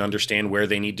clinician understand where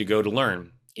they need to go to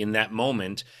learn? In that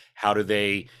moment, how do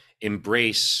they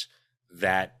embrace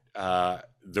that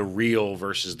the real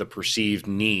versus the perceived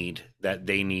need that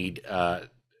they need?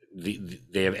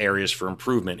 They have areas for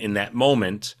improvement. In that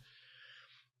moment,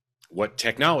 what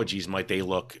technologies might they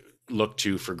look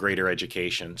to for greater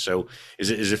education? So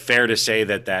is it fair to say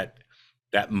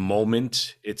that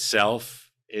moment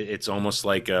itself, it's almost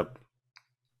like a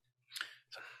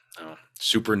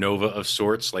supernova of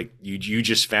sorts? Like you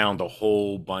just found a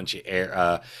whole bunch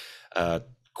of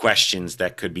questions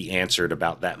that could be answered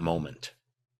about that moment.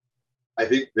 I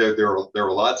think there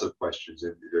are lots of questions,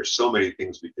 and there's so many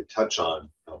things we could touch on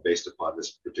based upon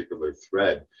this particular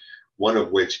thread. One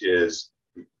of which is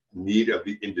need of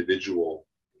the individual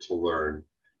to learn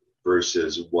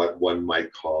versus what one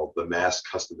might call the mass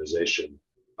customization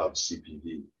of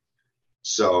CPD.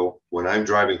 So when I'm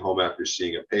driving home after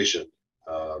seeing a patient,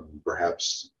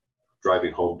 perhaps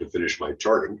driving home to finish my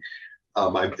charting,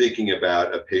 I'm thinking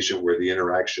about a patient where the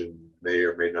interaction may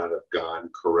or may not have gone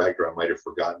correct, or I might have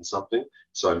forgotten something.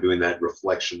 So I'm doing that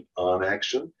reflection on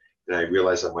action. And I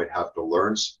realize I might have to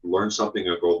learn something,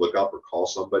 or go look up or call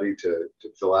somebody to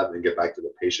fill out and then get back to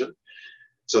the patient.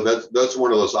 So that's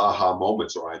one of those aha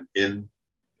moments where I'm in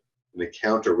an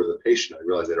encounter with a patient. I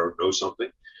realize I don't know something.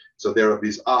 So there are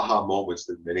these aha moments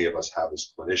that many of us have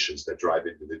as clinicians that drive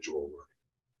individual learning.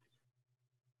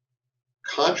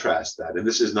 Contrast that, and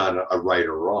this is not a right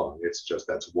or wrong, it's just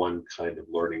that's one kind of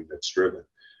learning that's driven.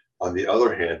 On the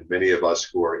other hand, many of us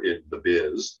who are in the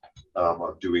biz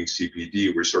of doing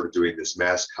CPD, we're sort of doing this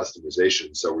mass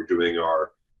customization. So we're doing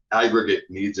our aggregate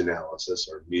needs analysis,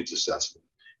 or needs assessment.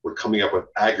 We're coming up with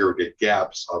aggregate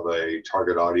gaps of a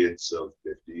target audience of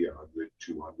 50, 100,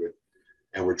 200,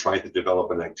 and we're trying to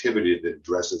develop an activity that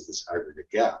addresses this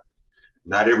aggregate gap.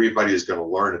 Not everybody is going to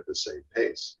learn at the same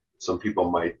pace. Some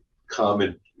people might come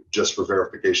in just for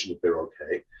verification that they're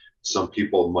okay. Some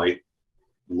people might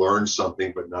learn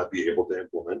something but not be able to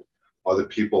implement. Other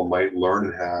people might learn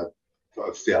and have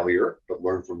a failure, but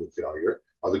learn from the failure.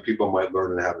 Other people might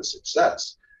learn and have a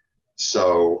success.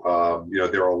 So,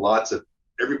 there are lots of,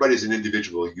 everybody's in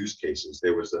individual use cases.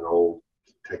 There was an old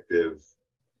detective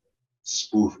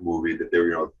spoof movie that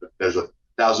there's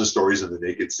 1,000 stories in the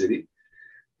naked city.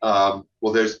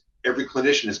 Well, every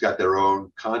clinician has got their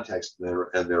own context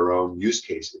and their own use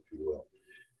case, if you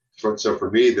will. So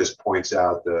for me, this points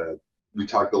out we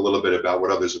talked a little bit about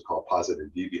what others would call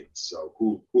positive deviance. So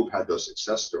who've had those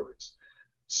success stories?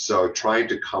 So trying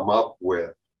to come up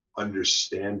with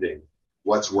understanding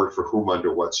what's worked for whom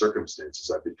under what circumstances.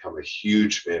 I've become a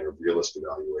huge fan of realist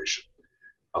evaluation,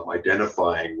 of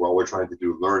identifying, while we're trying to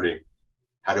do learning,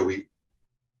 how do we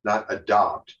not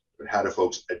adopt, but how do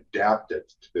folks adapt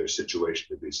it to their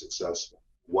situation to be successful?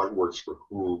 What works for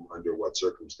whom under what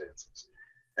circumstances?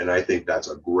 And I think that's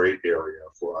a great area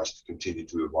for us to continue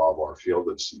to evolve our field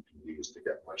of CPDs, to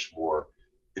get much more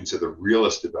into the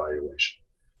realist evaluation,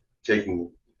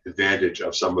 taking advantage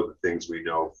of some of the things we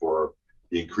know for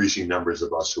the increasing numbers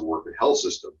of us who work in health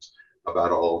systems,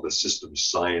 about all of the systems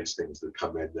science things that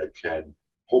come in that can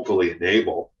hopefully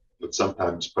enable, but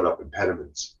sometimes put up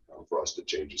impediments for us to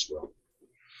change as well.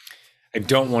 I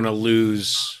don't want to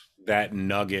lose that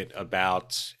nugget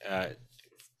about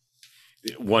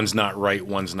one's not right,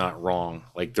 one's not wrong.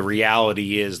 Like, the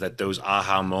reality is that those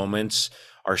aha moments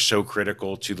are so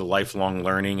critical to the lifelong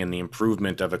learning and the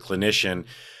improvement of a clinician.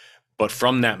 But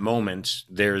from that moment,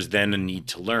 there's then a need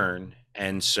to learn.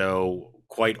 And so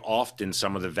quite often,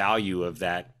 some of the value of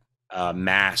that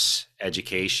mass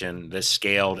education, the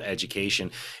scaled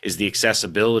education, is the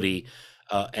accessibility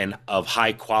and of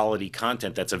high quality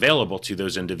content that's available to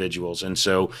those individuals. And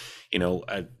so,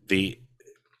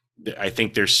 I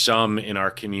think there's some in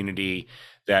our community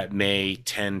that may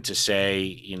tend to say,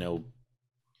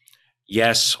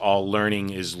 yes, all learning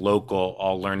is local,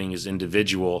 all learning is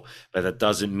individual, but that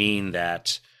doesn't mean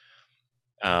that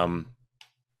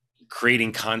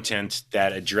creating content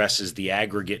that addresses the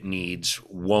aggregate needs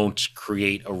won't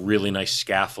create a really nice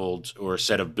scaffold or a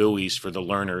set of buoys for the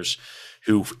learners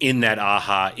who, in that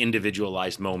aha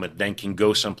individualized moment, then can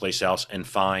go someplace else and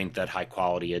find that high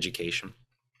quality education.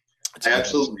 I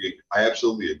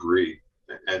absolutely agree.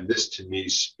 And this to me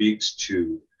speaks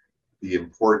to the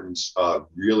importance of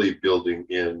really building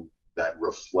in that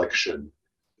reflection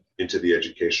into the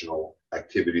educational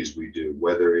activities we do,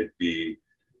 whether it be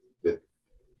the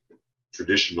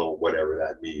traditional, whatever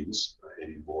that means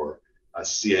anymore, a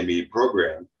CME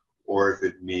program, or if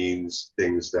it means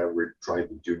things that we're trying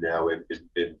to do now in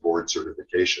board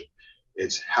certification.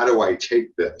 It's how do I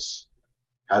take this?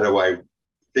 How do I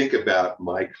think about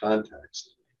my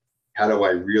context? How do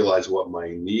I realize what my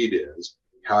need is?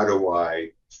 How do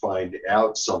I find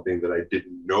out something that I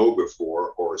didn't know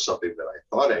before, or something that I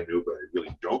thought I knew, but I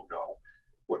really don't know?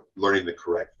 Learning the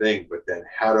correct thing, but then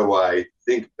how do I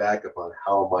think back upon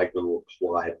how am I going to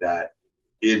apply that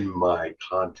in my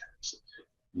context?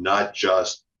 Not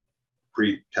just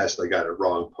pre-test I got it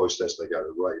wrong, post-test I got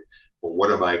it right, but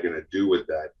what am I going to do with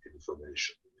that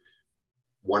information?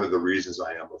 One of the reasons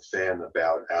I am a fan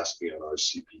about asking on our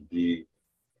CPD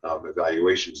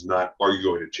evaluations, not are you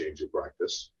going to change your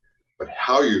practice, but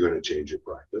how you're going to change your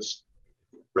practice,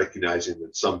 recognizing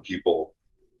that some people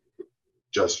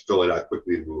just fill it out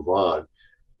quickly and move on.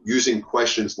 Using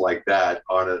questions like that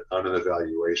on an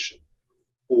evaluation,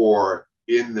 or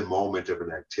in the moment of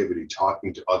an activity,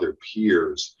 talking to other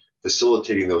peers,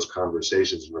 facilitating those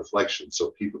conversations and reflections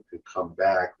so people can come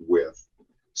back with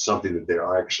something that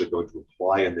they're actually going to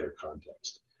apply in their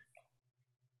context.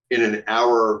 In an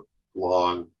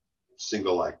hour-long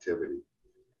single activity,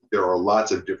 there are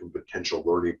lots of different potential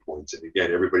learning points. And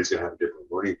again, everybody's going to have a different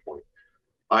learning point.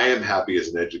 I am happy as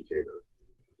an educator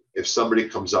if somebody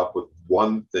comes up with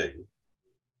one thing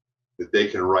that they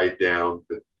can write down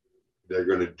that they're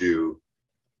going to do,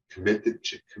 commit to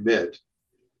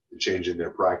changing their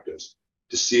practice,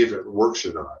 to see if it works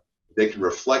or not. They can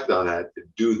reflect on that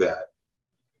and do that.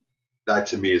 That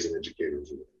to me is an educator.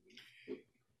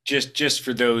 Just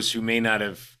for those who may not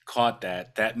have caught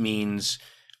that, that means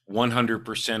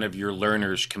 100% of your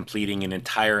learners completing an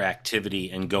entire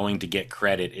activity and going to get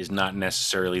credit is not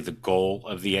necessarily the goal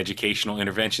of the educational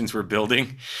interventions we're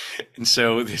building. And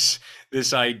so this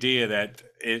idea that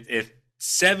if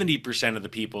 70% of the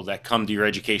people that come to your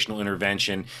educational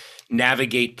intervention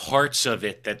navigate parts of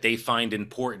it that they find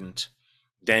important,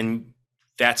 then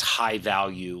that's high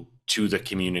value to the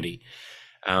community.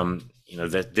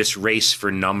 That this race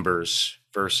for numbers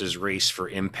versus race for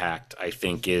impact, I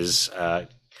think, is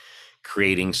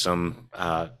creating some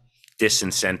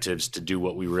disincentives to do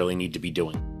what we really need to be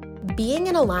doing. Being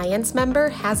an Alliance member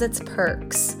has its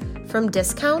perks. From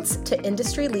discounts to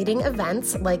industry-leading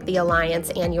events like the Alliance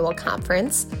Annual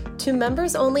Conference, to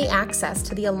members-only access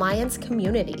to the Alliance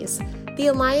communities, the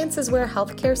Alliance is where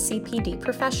healthcare CPD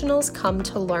professionals come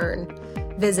to learn.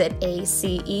 Visit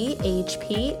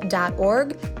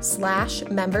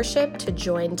acehp.org/membership to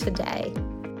join today.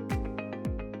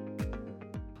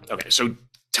 Okay, so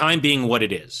time being what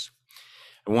it is,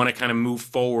 I want to kind of move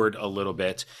forward a little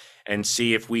bit and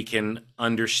see if we can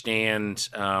understand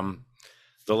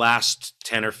the last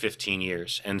 10 or 15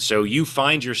 years. And so you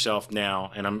find yourself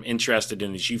now, and I'm interested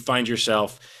in this, you find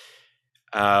yourself,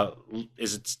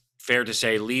 is it fair to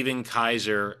say, leaving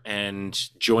Kaiser and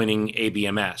joining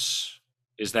ABMS?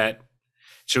 Is that,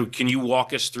 so can you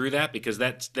walk us through that? Because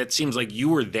that seems like you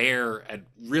were there at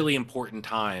really important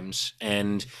times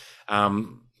and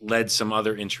led some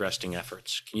other interesting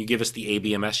efforts. Can you give us the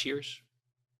ABMS years?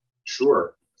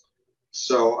 Sure.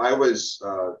 So I was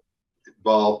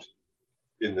involved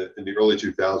in the early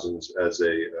 2000s as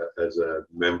a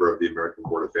member of the American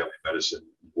Board of Family Medicine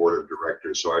Board of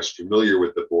Directors. So I was familiar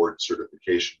with the board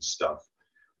certification stuff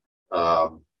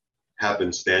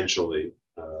happenstantially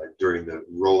during the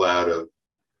rollout of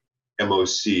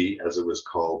MOC, as it was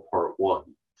called, Part 1.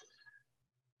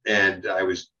 And I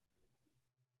was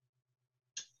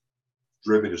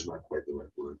driven is not quite the right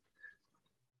word.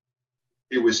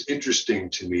 It was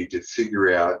interesting to me to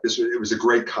figure out it was a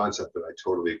great concept that I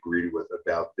totally agreed with,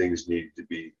 about things needing to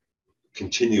be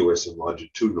continuous and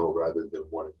longitudinal rather than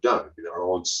one and done. I mean, our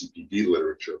own CPD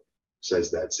literature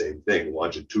says that same thing.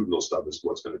 Longitudinal stuff is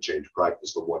what's going to change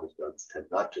practice, but one and done tend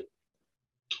not to.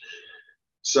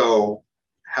 So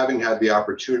having had the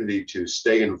opportunity to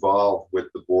stay involved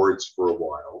with the boards for a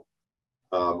while,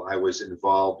 I was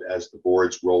involved as the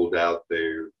boards rolled out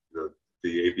the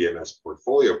ABMS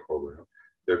portfolio program.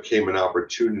 There came an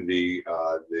opportunity,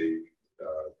 the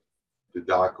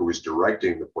doc who was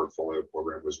directing the portfolio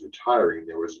program was retiring.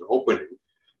 There was an opening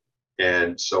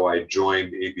And so I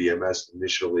joined ABMS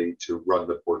initially to run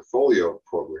the portfolio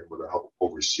program, or to help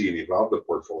oversee and evolve the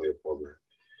portfolio program,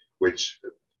 which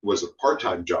was a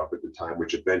part-time job at the time,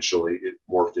 which eventually it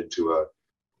morphed into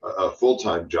a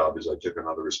full-time job as I took on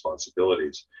other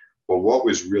responsibilities. But what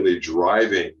was really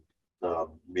driving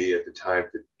me at the time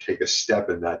to take a step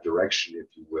in that direction, if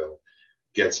you will,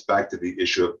 gets back to the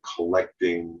issue of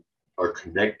collecting or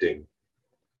connecting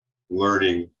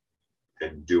learning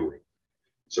and doing.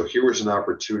 So here was an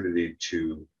opportunity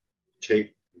to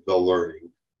take the learning,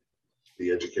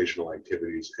 the educational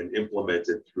activities, and implement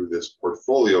it through this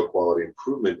portfolio quality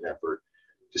improvement effort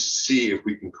to see if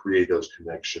we can create those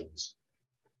connections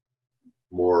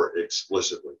more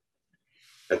explicitly.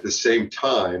 At the same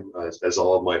time, as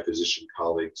all of my physician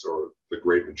colleagues, or the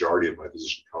great majority of my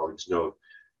physician colleagues know,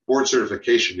 board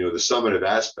certification, the summative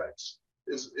aspects,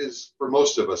 is for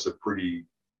most of us a pretty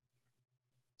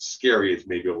scary. It's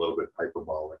maybe a little bit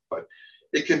hyperbolic, but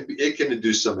it can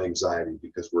induce some anxiety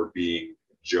because we're being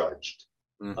judged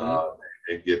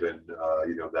and given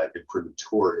that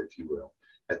imprimatur, if you will.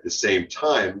 At the same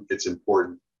time, it's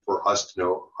important for us to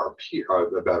know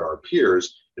about our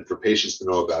peers, and for patients to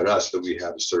know about us, that we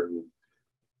have a certain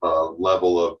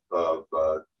level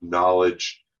of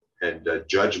knowledge and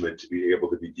judgment to be able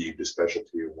to be deemed a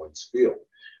specialty in one's field.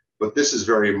 But this is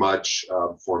very much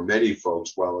for many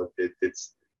folks, while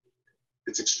it's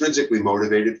extrinsically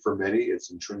motivated for many,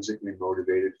 it's intrinsically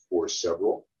motivated for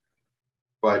several.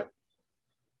 But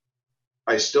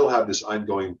I still have this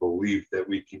ongoing belief that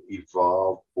we can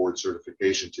evolve board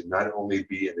certification to not only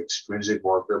be an extrinsic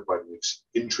marker, but an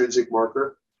intrinsic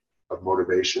marker of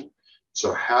motivation.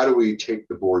 So how do we take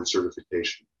the board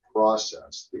certification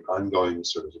process, the ongoing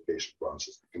certification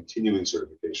process, the continuing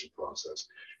certification process,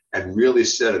 and really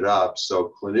set it up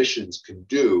so physicians can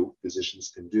do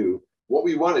what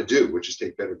we want to do, which is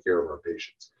take better care of our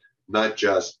patients, not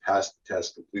just pass the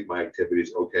test, complete my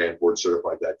activities, okay, I'm board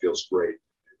certified, that feels great.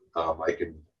 I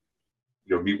can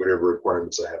meet whatever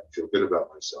requirements I have and feel good about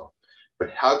myself.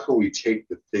 But how can we take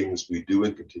the things we do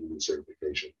in continuing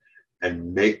certification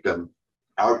and make them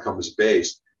outcomes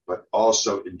based, but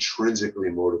also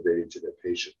intrinsically motivating to their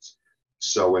patients?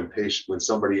 So when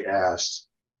somebody asks,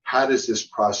 how does this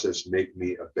process make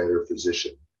me a better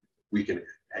physician, we can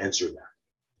answer that.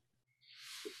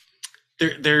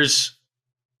 There's,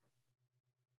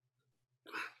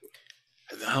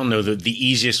 I don't know the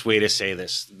easiest way to say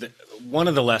this. One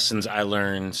of the lessons I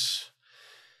learned,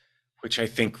 which I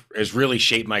think has really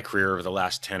shaped my career over the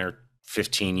last 10 or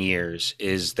 15 years,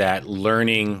 is that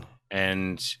learning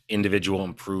and individual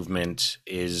improvement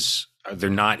they're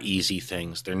not easy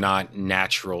things. They're not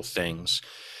natural things.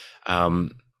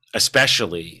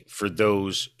 Especially for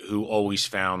those who always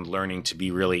found learning to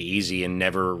be really easy and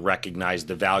never recognized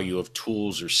the value of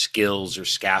tools or skills or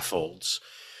scaffolds.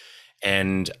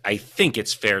 And I think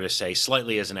it's fair to say,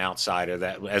 slightly as an outsider,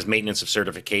 that as maintenance of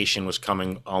certification was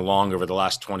coming along over the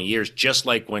last 20 years, just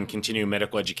like when continuing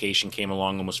medical education came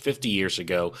along almost 50 years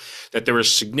ago, that there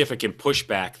was significant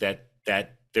pushback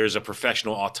that there's a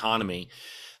professional autonomy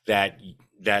that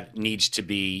needs to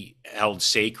be held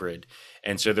sacred.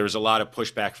 And so there was a lot of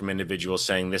pushback from individuals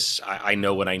saying I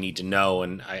know what I need to know,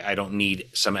 and I don't need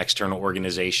some external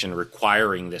organization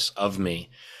requiring this of me.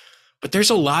 But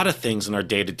there's a lot of things in our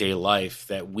day-to-day life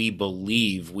that we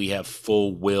believe we have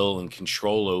full will and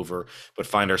control over, but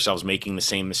find ourselves making the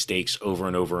same mistakes over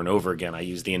and over and over again. I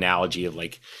use the analogy of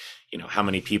how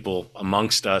many people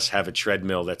amongst us have a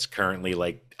treadmill that's currently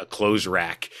like a clothes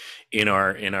rack in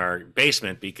our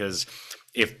basement, because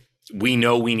if we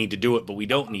know we need to do it, but we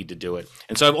don't need to do it.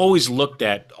 And so I've always looked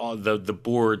at all the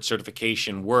board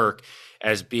certification work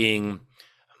as being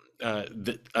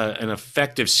an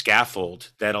effective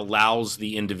scaffold that allows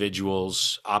the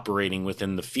individuals operating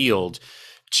within the field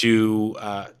to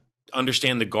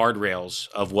understand the guardrails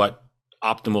of what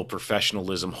optimal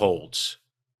professionalism holds.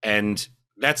 And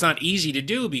that's not easy to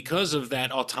do because of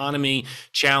that autonomy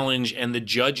challenge and the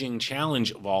judging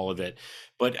challenge of all of it.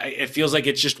 But it feels like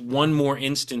it's just one more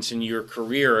instance in your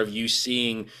career of you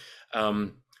seeing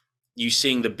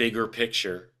the bigger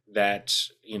picture, that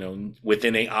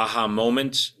within a aha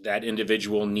moment, that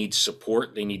individual needs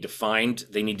support. They need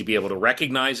to be able to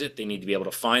recognize it. They need to be able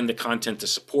to find the content to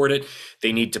support it.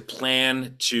 They need to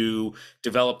plan to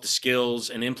develop the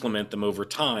skills and implement them over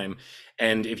time.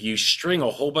 And if you string a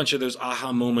whole bunch of those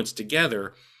aha moments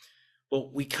together, well,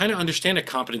 we kind of understand a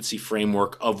competency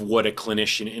framework of what a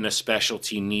clinician in a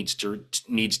specialty needs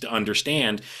to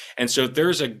understand. And so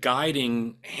there's a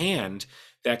guiding hand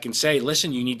that can say,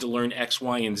 listen, you need to learn X,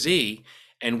 Y, and Z,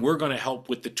 and we're going to help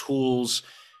with the tools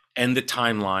and the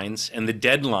timelines and the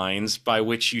deadlines by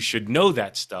which you should know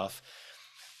that stuff,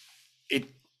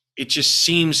 it just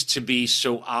seems to be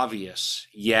so obvious,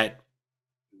 yet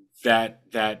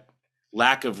that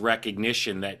lack of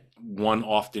recognition that one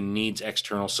often needs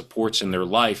external supports in their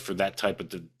life for that type of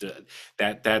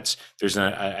there's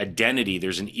an identity,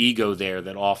 there's an ego there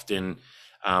that often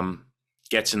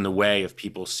gets in the way of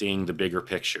people seeing the bigger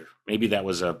picture. Maybe that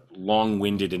was a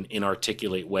long-winded and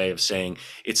inarticulate way of saying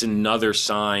it's another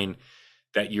sign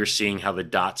that you're seeing how the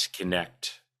dots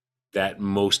connect that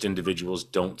most individuals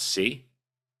don't see.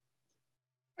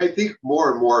 I think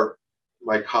more and more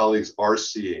my colleagues are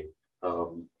seeing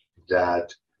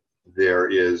that there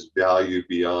is value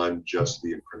beyond just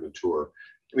the imprimatur.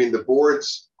 I mean, the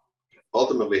boards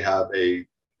ultimately have a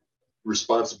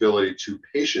responsibility to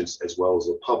patients as well as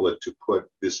the public to put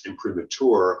this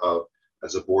imprimatur of,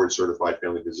 as a board certified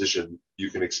family physician, you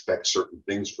can expect certain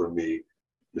things from me,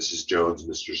 Mrs. Jones,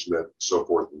 Mr. Smith, so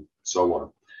forth and so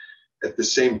on. At the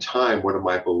same time, one of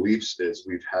my beliefs is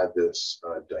we've had this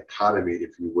dichotomy,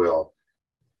 if you will.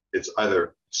 It's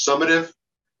either summative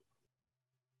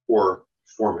or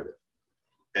formative.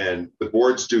 And the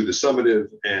boards do the summative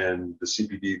and the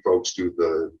CPD folks do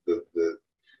the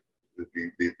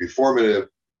formative.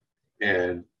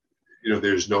 And, you know,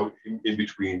 there's no in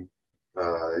between,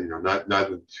 you know,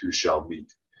 neither the two shall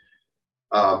meet.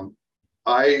 I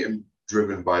am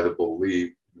driven by the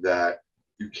belief that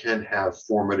you can have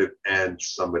formative and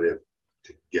summative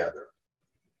together.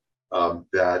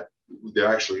 That there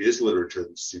actually is literature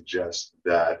that suggests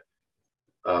that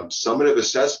summative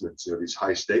assessments, you know, these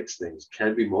high stakes things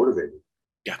can be motivating,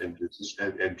 yeah,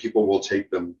 and people will take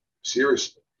them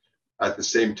seriously. At the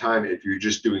same time, if you're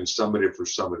just doing summative for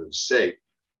summative's sake,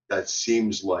 that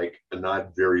seems like a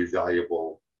not very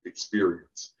valuable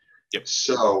experience. Yep.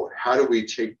 So how do we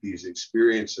take these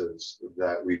experiences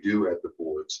that we do at the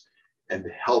boards and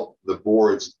help the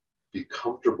boards be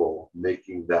comfortable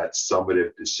making that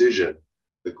summative decision,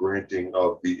 the granting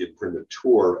of the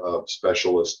imprimatur of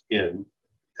specialist in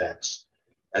X,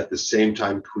 at the same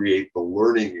time create the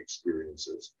learning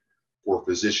experiences for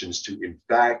physicians to in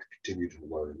fact continue to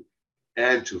learn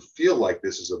and to feel like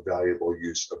this is a valuable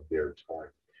use of their time.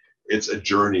 It's a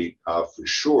journey for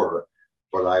sure,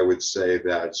 but I would say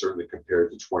that certainly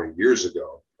compared to 20 years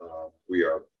ago, we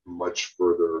are much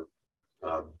further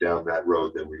down that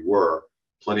road than we were.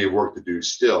 Plenty of work to do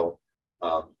still,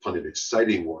 plenty of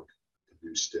exciting work to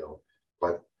do still,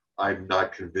 but I'm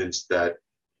not convinced that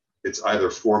it's either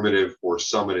formative or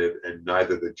summative, and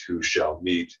neither the two shall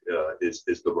meet is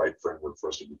the right framework for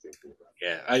us to be thinking about.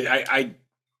 Yeah, I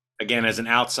again, as an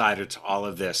outsider to all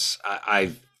of this,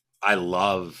 I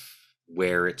love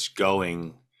where it's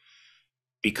going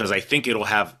because I think it'll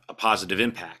have a positive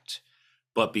impact,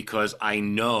 but because I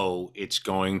know it's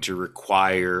going to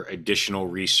require additional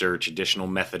research, additional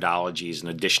methodologies, and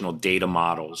additional data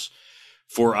models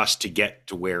for us to get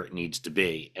to where it needs to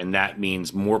be. And that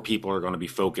means more people are going to be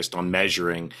focused on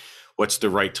measuring what's the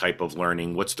right type of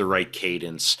learning, what's the right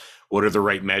cadence, what are the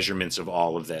right measurements of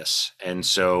all of this. And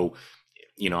so,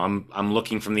 you know, I'm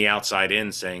looking from the outside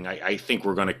in saying, I think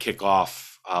we're going to kick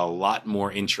off a lot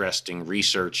more interesting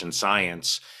research and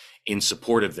science in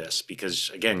support of this, because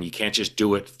again, you can't just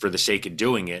do it for the sake of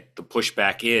doing it. The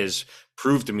pushback is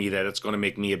prove to me that it's going to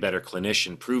make me a better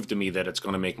clinician, prove to me that it's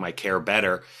going to make my care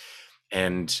better.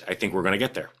 And I think we're going to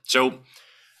get there. So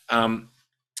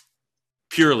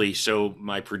purely so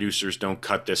my producers don't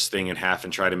cut this thing in half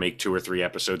and try to make 2 or 3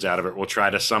 episodes out of it, we'll try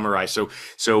to summarize.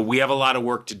 So we have a lot of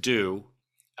work to do.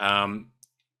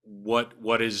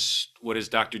 What is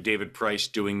Dr. David Price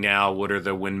doing now? What are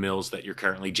the windmills that you're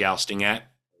currently jousting at?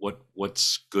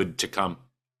 What's good to come?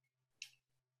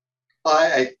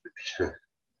 I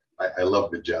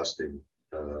love the jousting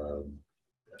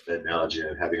analogy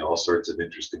and having all sorts of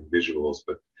interesting visuals,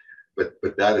 but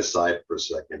that aside for a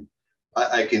second,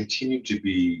 I continue to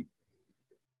be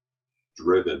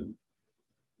driven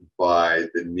by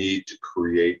the need to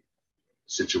create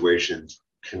situations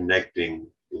connecting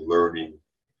learning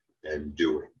and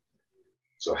doing.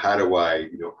 So how do I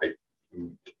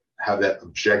have that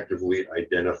objectively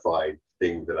identified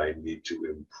thing that I need to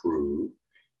improve?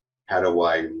 How do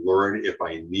I learn if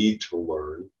I need to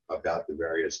learn about the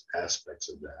various aspects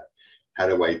of that? How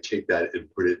do I take that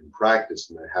and put it in practice?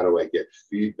 And then how do I get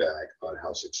feedback on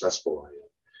how successful I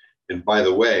am? And by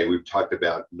the way, we've talked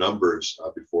about numbers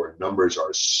before. Numbers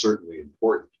are certainly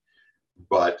important,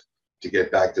 but to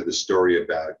get back to the story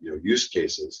about use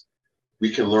cases, we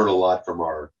can learn a lot from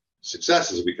our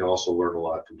successes. We can also learn a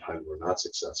lot from times we're not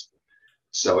successful.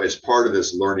 So as part of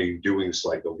this learning doing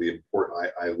cycle,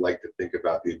 I like to think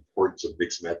about the importance of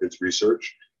mixed methods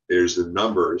research, There's the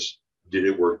numbers, did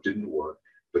it work, didn't work,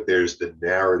 but there's the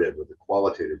narrative or the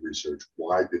qualitative research,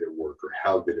 why did it work or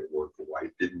how did it work or why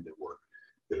didn't it work,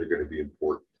 that are going to be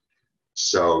important.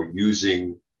 So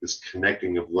using this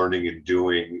connecting of learning and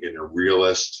doing in a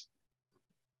realist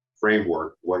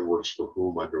framework, what works for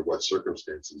whom under what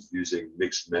circumstances, using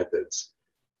mixed methods,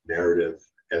 narrative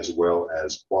as well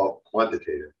as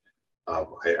quantitative,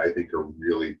 I think are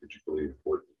really particularly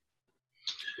important.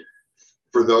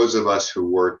 For those of us who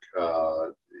work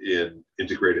in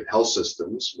integrated health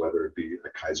systems, whether it be a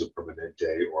Kaiser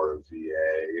Permanente or a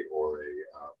VA or a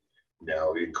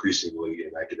now increasingly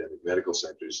in academic medical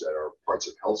centers that are parts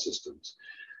of health systems,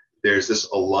 there's this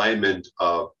alignment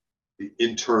of the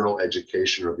internal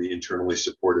education or the internally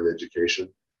supported education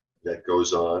that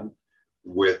goes on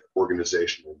with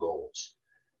organizational goals.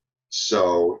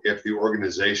 So if the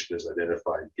organization has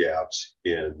identified gaps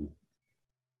in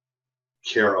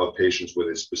care of patients with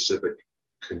a specific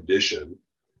condition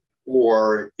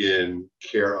or in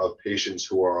care of patients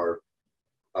who are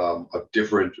of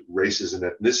different races and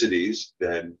ethnicities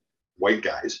than white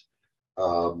guys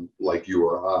like you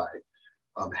or I,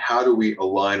 how do we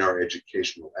align our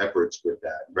educational efforts with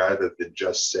that rather than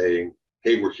just saying,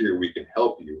 hey, we're here, we can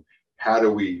help you? How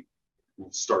do we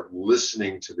start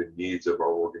listening to the needs of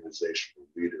our organizational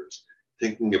leaders,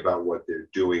 thinking about what they're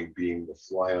doing, being the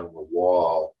fly on the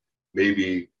wall,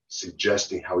 maybe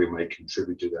suggesting how we might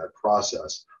contribute to that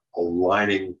process,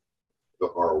 aligning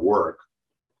our work,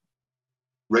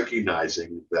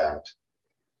 recognizing that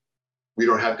we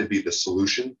don't have to be the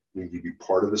solution, we need to be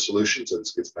part of the solution. So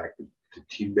this gets back to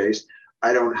team-based.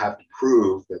 I don't have to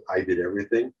prove that I did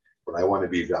everything, but I want to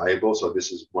be valuable. So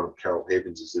this is one of Carol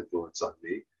Havens' influence on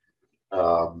me.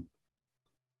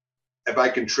 If I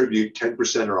contribute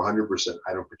 10% or 100%,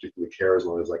 I don't particularly care as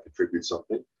long as I contribute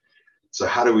something. So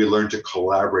how do we learn to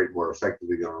collaborate more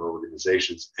effectively in our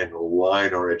organizations and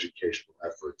align our educational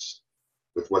efforts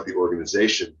with what the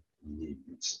organization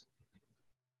needs?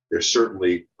 There's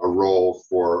certainly a role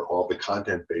for all the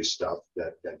content-based stuff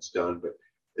that's done, but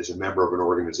as a member of an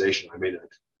organization, I may not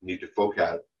need to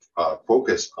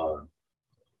focus on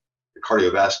the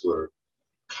cardiovascular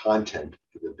content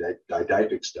for the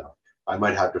didactic stuff. I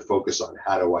might have to focus on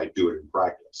how do I do it in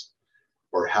practice,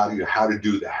 or how to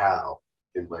do the how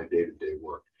in my day-to-day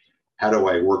work. How do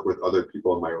I work with other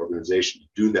people in my organization to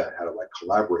do that? How do I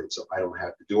collaborate so I don't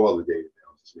have to do all the data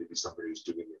analysis? Maybe somebody who's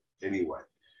doing it anyway.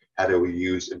 How do we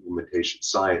use implementation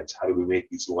science? How do we make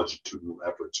these longitudinal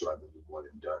efforts rather than one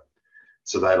and done?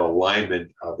 So that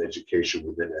alignment of education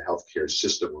within a healthcare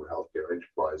system or healthcare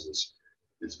enterprises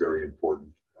is very important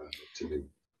to me.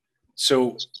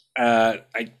 So I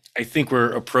think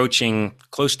we're approaching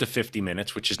close to 50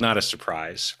 minutes, which is not a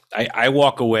surprise. I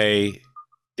walk away,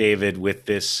 David, with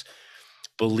this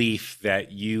belief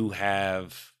that you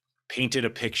have painted a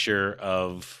picture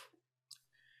of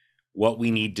what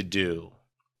we need to do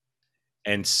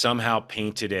and somehow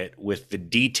painted it with the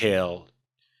detail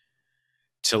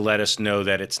to let us know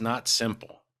that it's not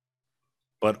simple,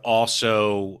 but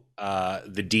also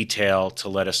the detail to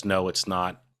let us know it's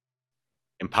not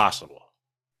impossible.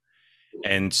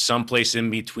 And someplace in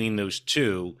between those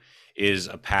two is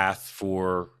a path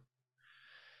for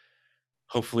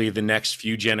hopefully the next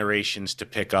few generations to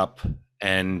pick up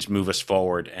and move us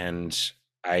forward. And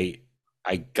I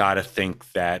gotta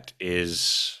think that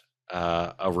is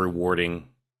a rewarding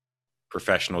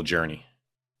professional journey.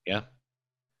 Yeah.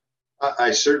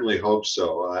 I certainly hope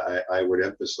so. I would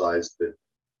emphasize that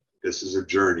this is a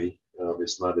journey.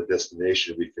 It's not a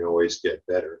destination. We can always get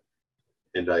better.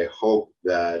 And I hope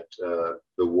that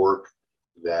the work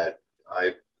that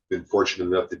I've been fortunate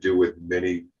enough to do with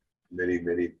many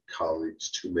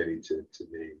colleagues, too many to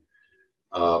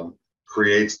name,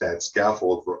 creates that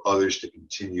scaffold for others to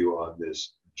continue on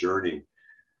this journey.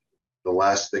 The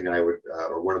last thing I would,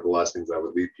 or one of the last things I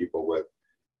would leave people with,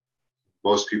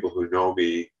 most people who know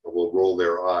me will roll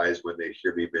their eyes when they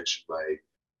hear me mention my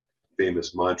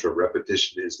famous mantra,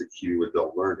 repetition is the key to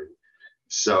adult learning.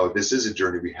 So this is a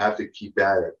journey. We have to keep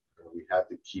at it. We have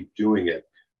to keep doing it.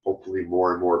 Hopefully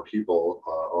more and more people,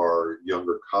 our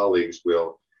younger colleagues,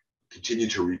 will continue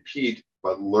to repeat,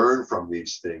 but learn from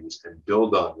these things and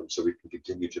build on them so we can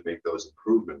continue to make those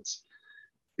improvements.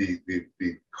 The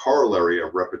corollary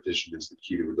of repetition is the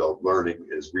key to adult learning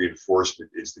is reinforcement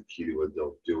is the key to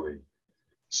adult doing.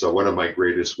 So one of my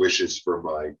greatest wishes for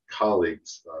my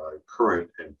colleagues, current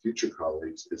and future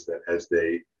colleagues, is that as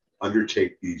they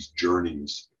undertake these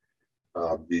journeys,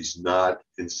 these not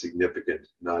insignificant,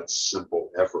 not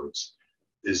simple efforts,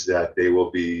 is that they will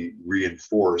be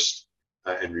reinforced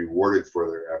and rewarded for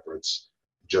their efforts,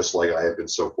 just like I have been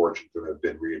so fortunate to have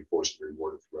been reinforced and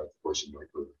rewarded throughout the course of my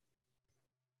career.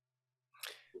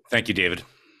 Thank you, David.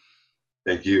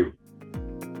 Thank you.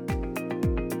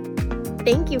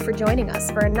 Thank you for joining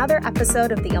us for another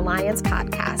episode of the Alliance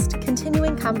Podcast,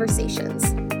 Continuing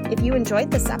Conversations. If you enjoyed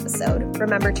this episode,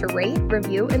 remember to rate,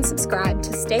 review, and subscribe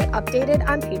to stay updated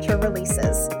on future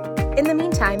releases. In the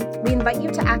meantime, we invite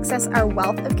you to access our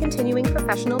wealth of continuing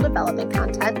professional development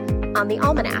content on the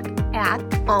Almanac at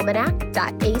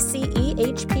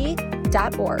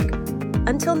almanac.acehp.org.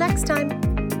 Until next time.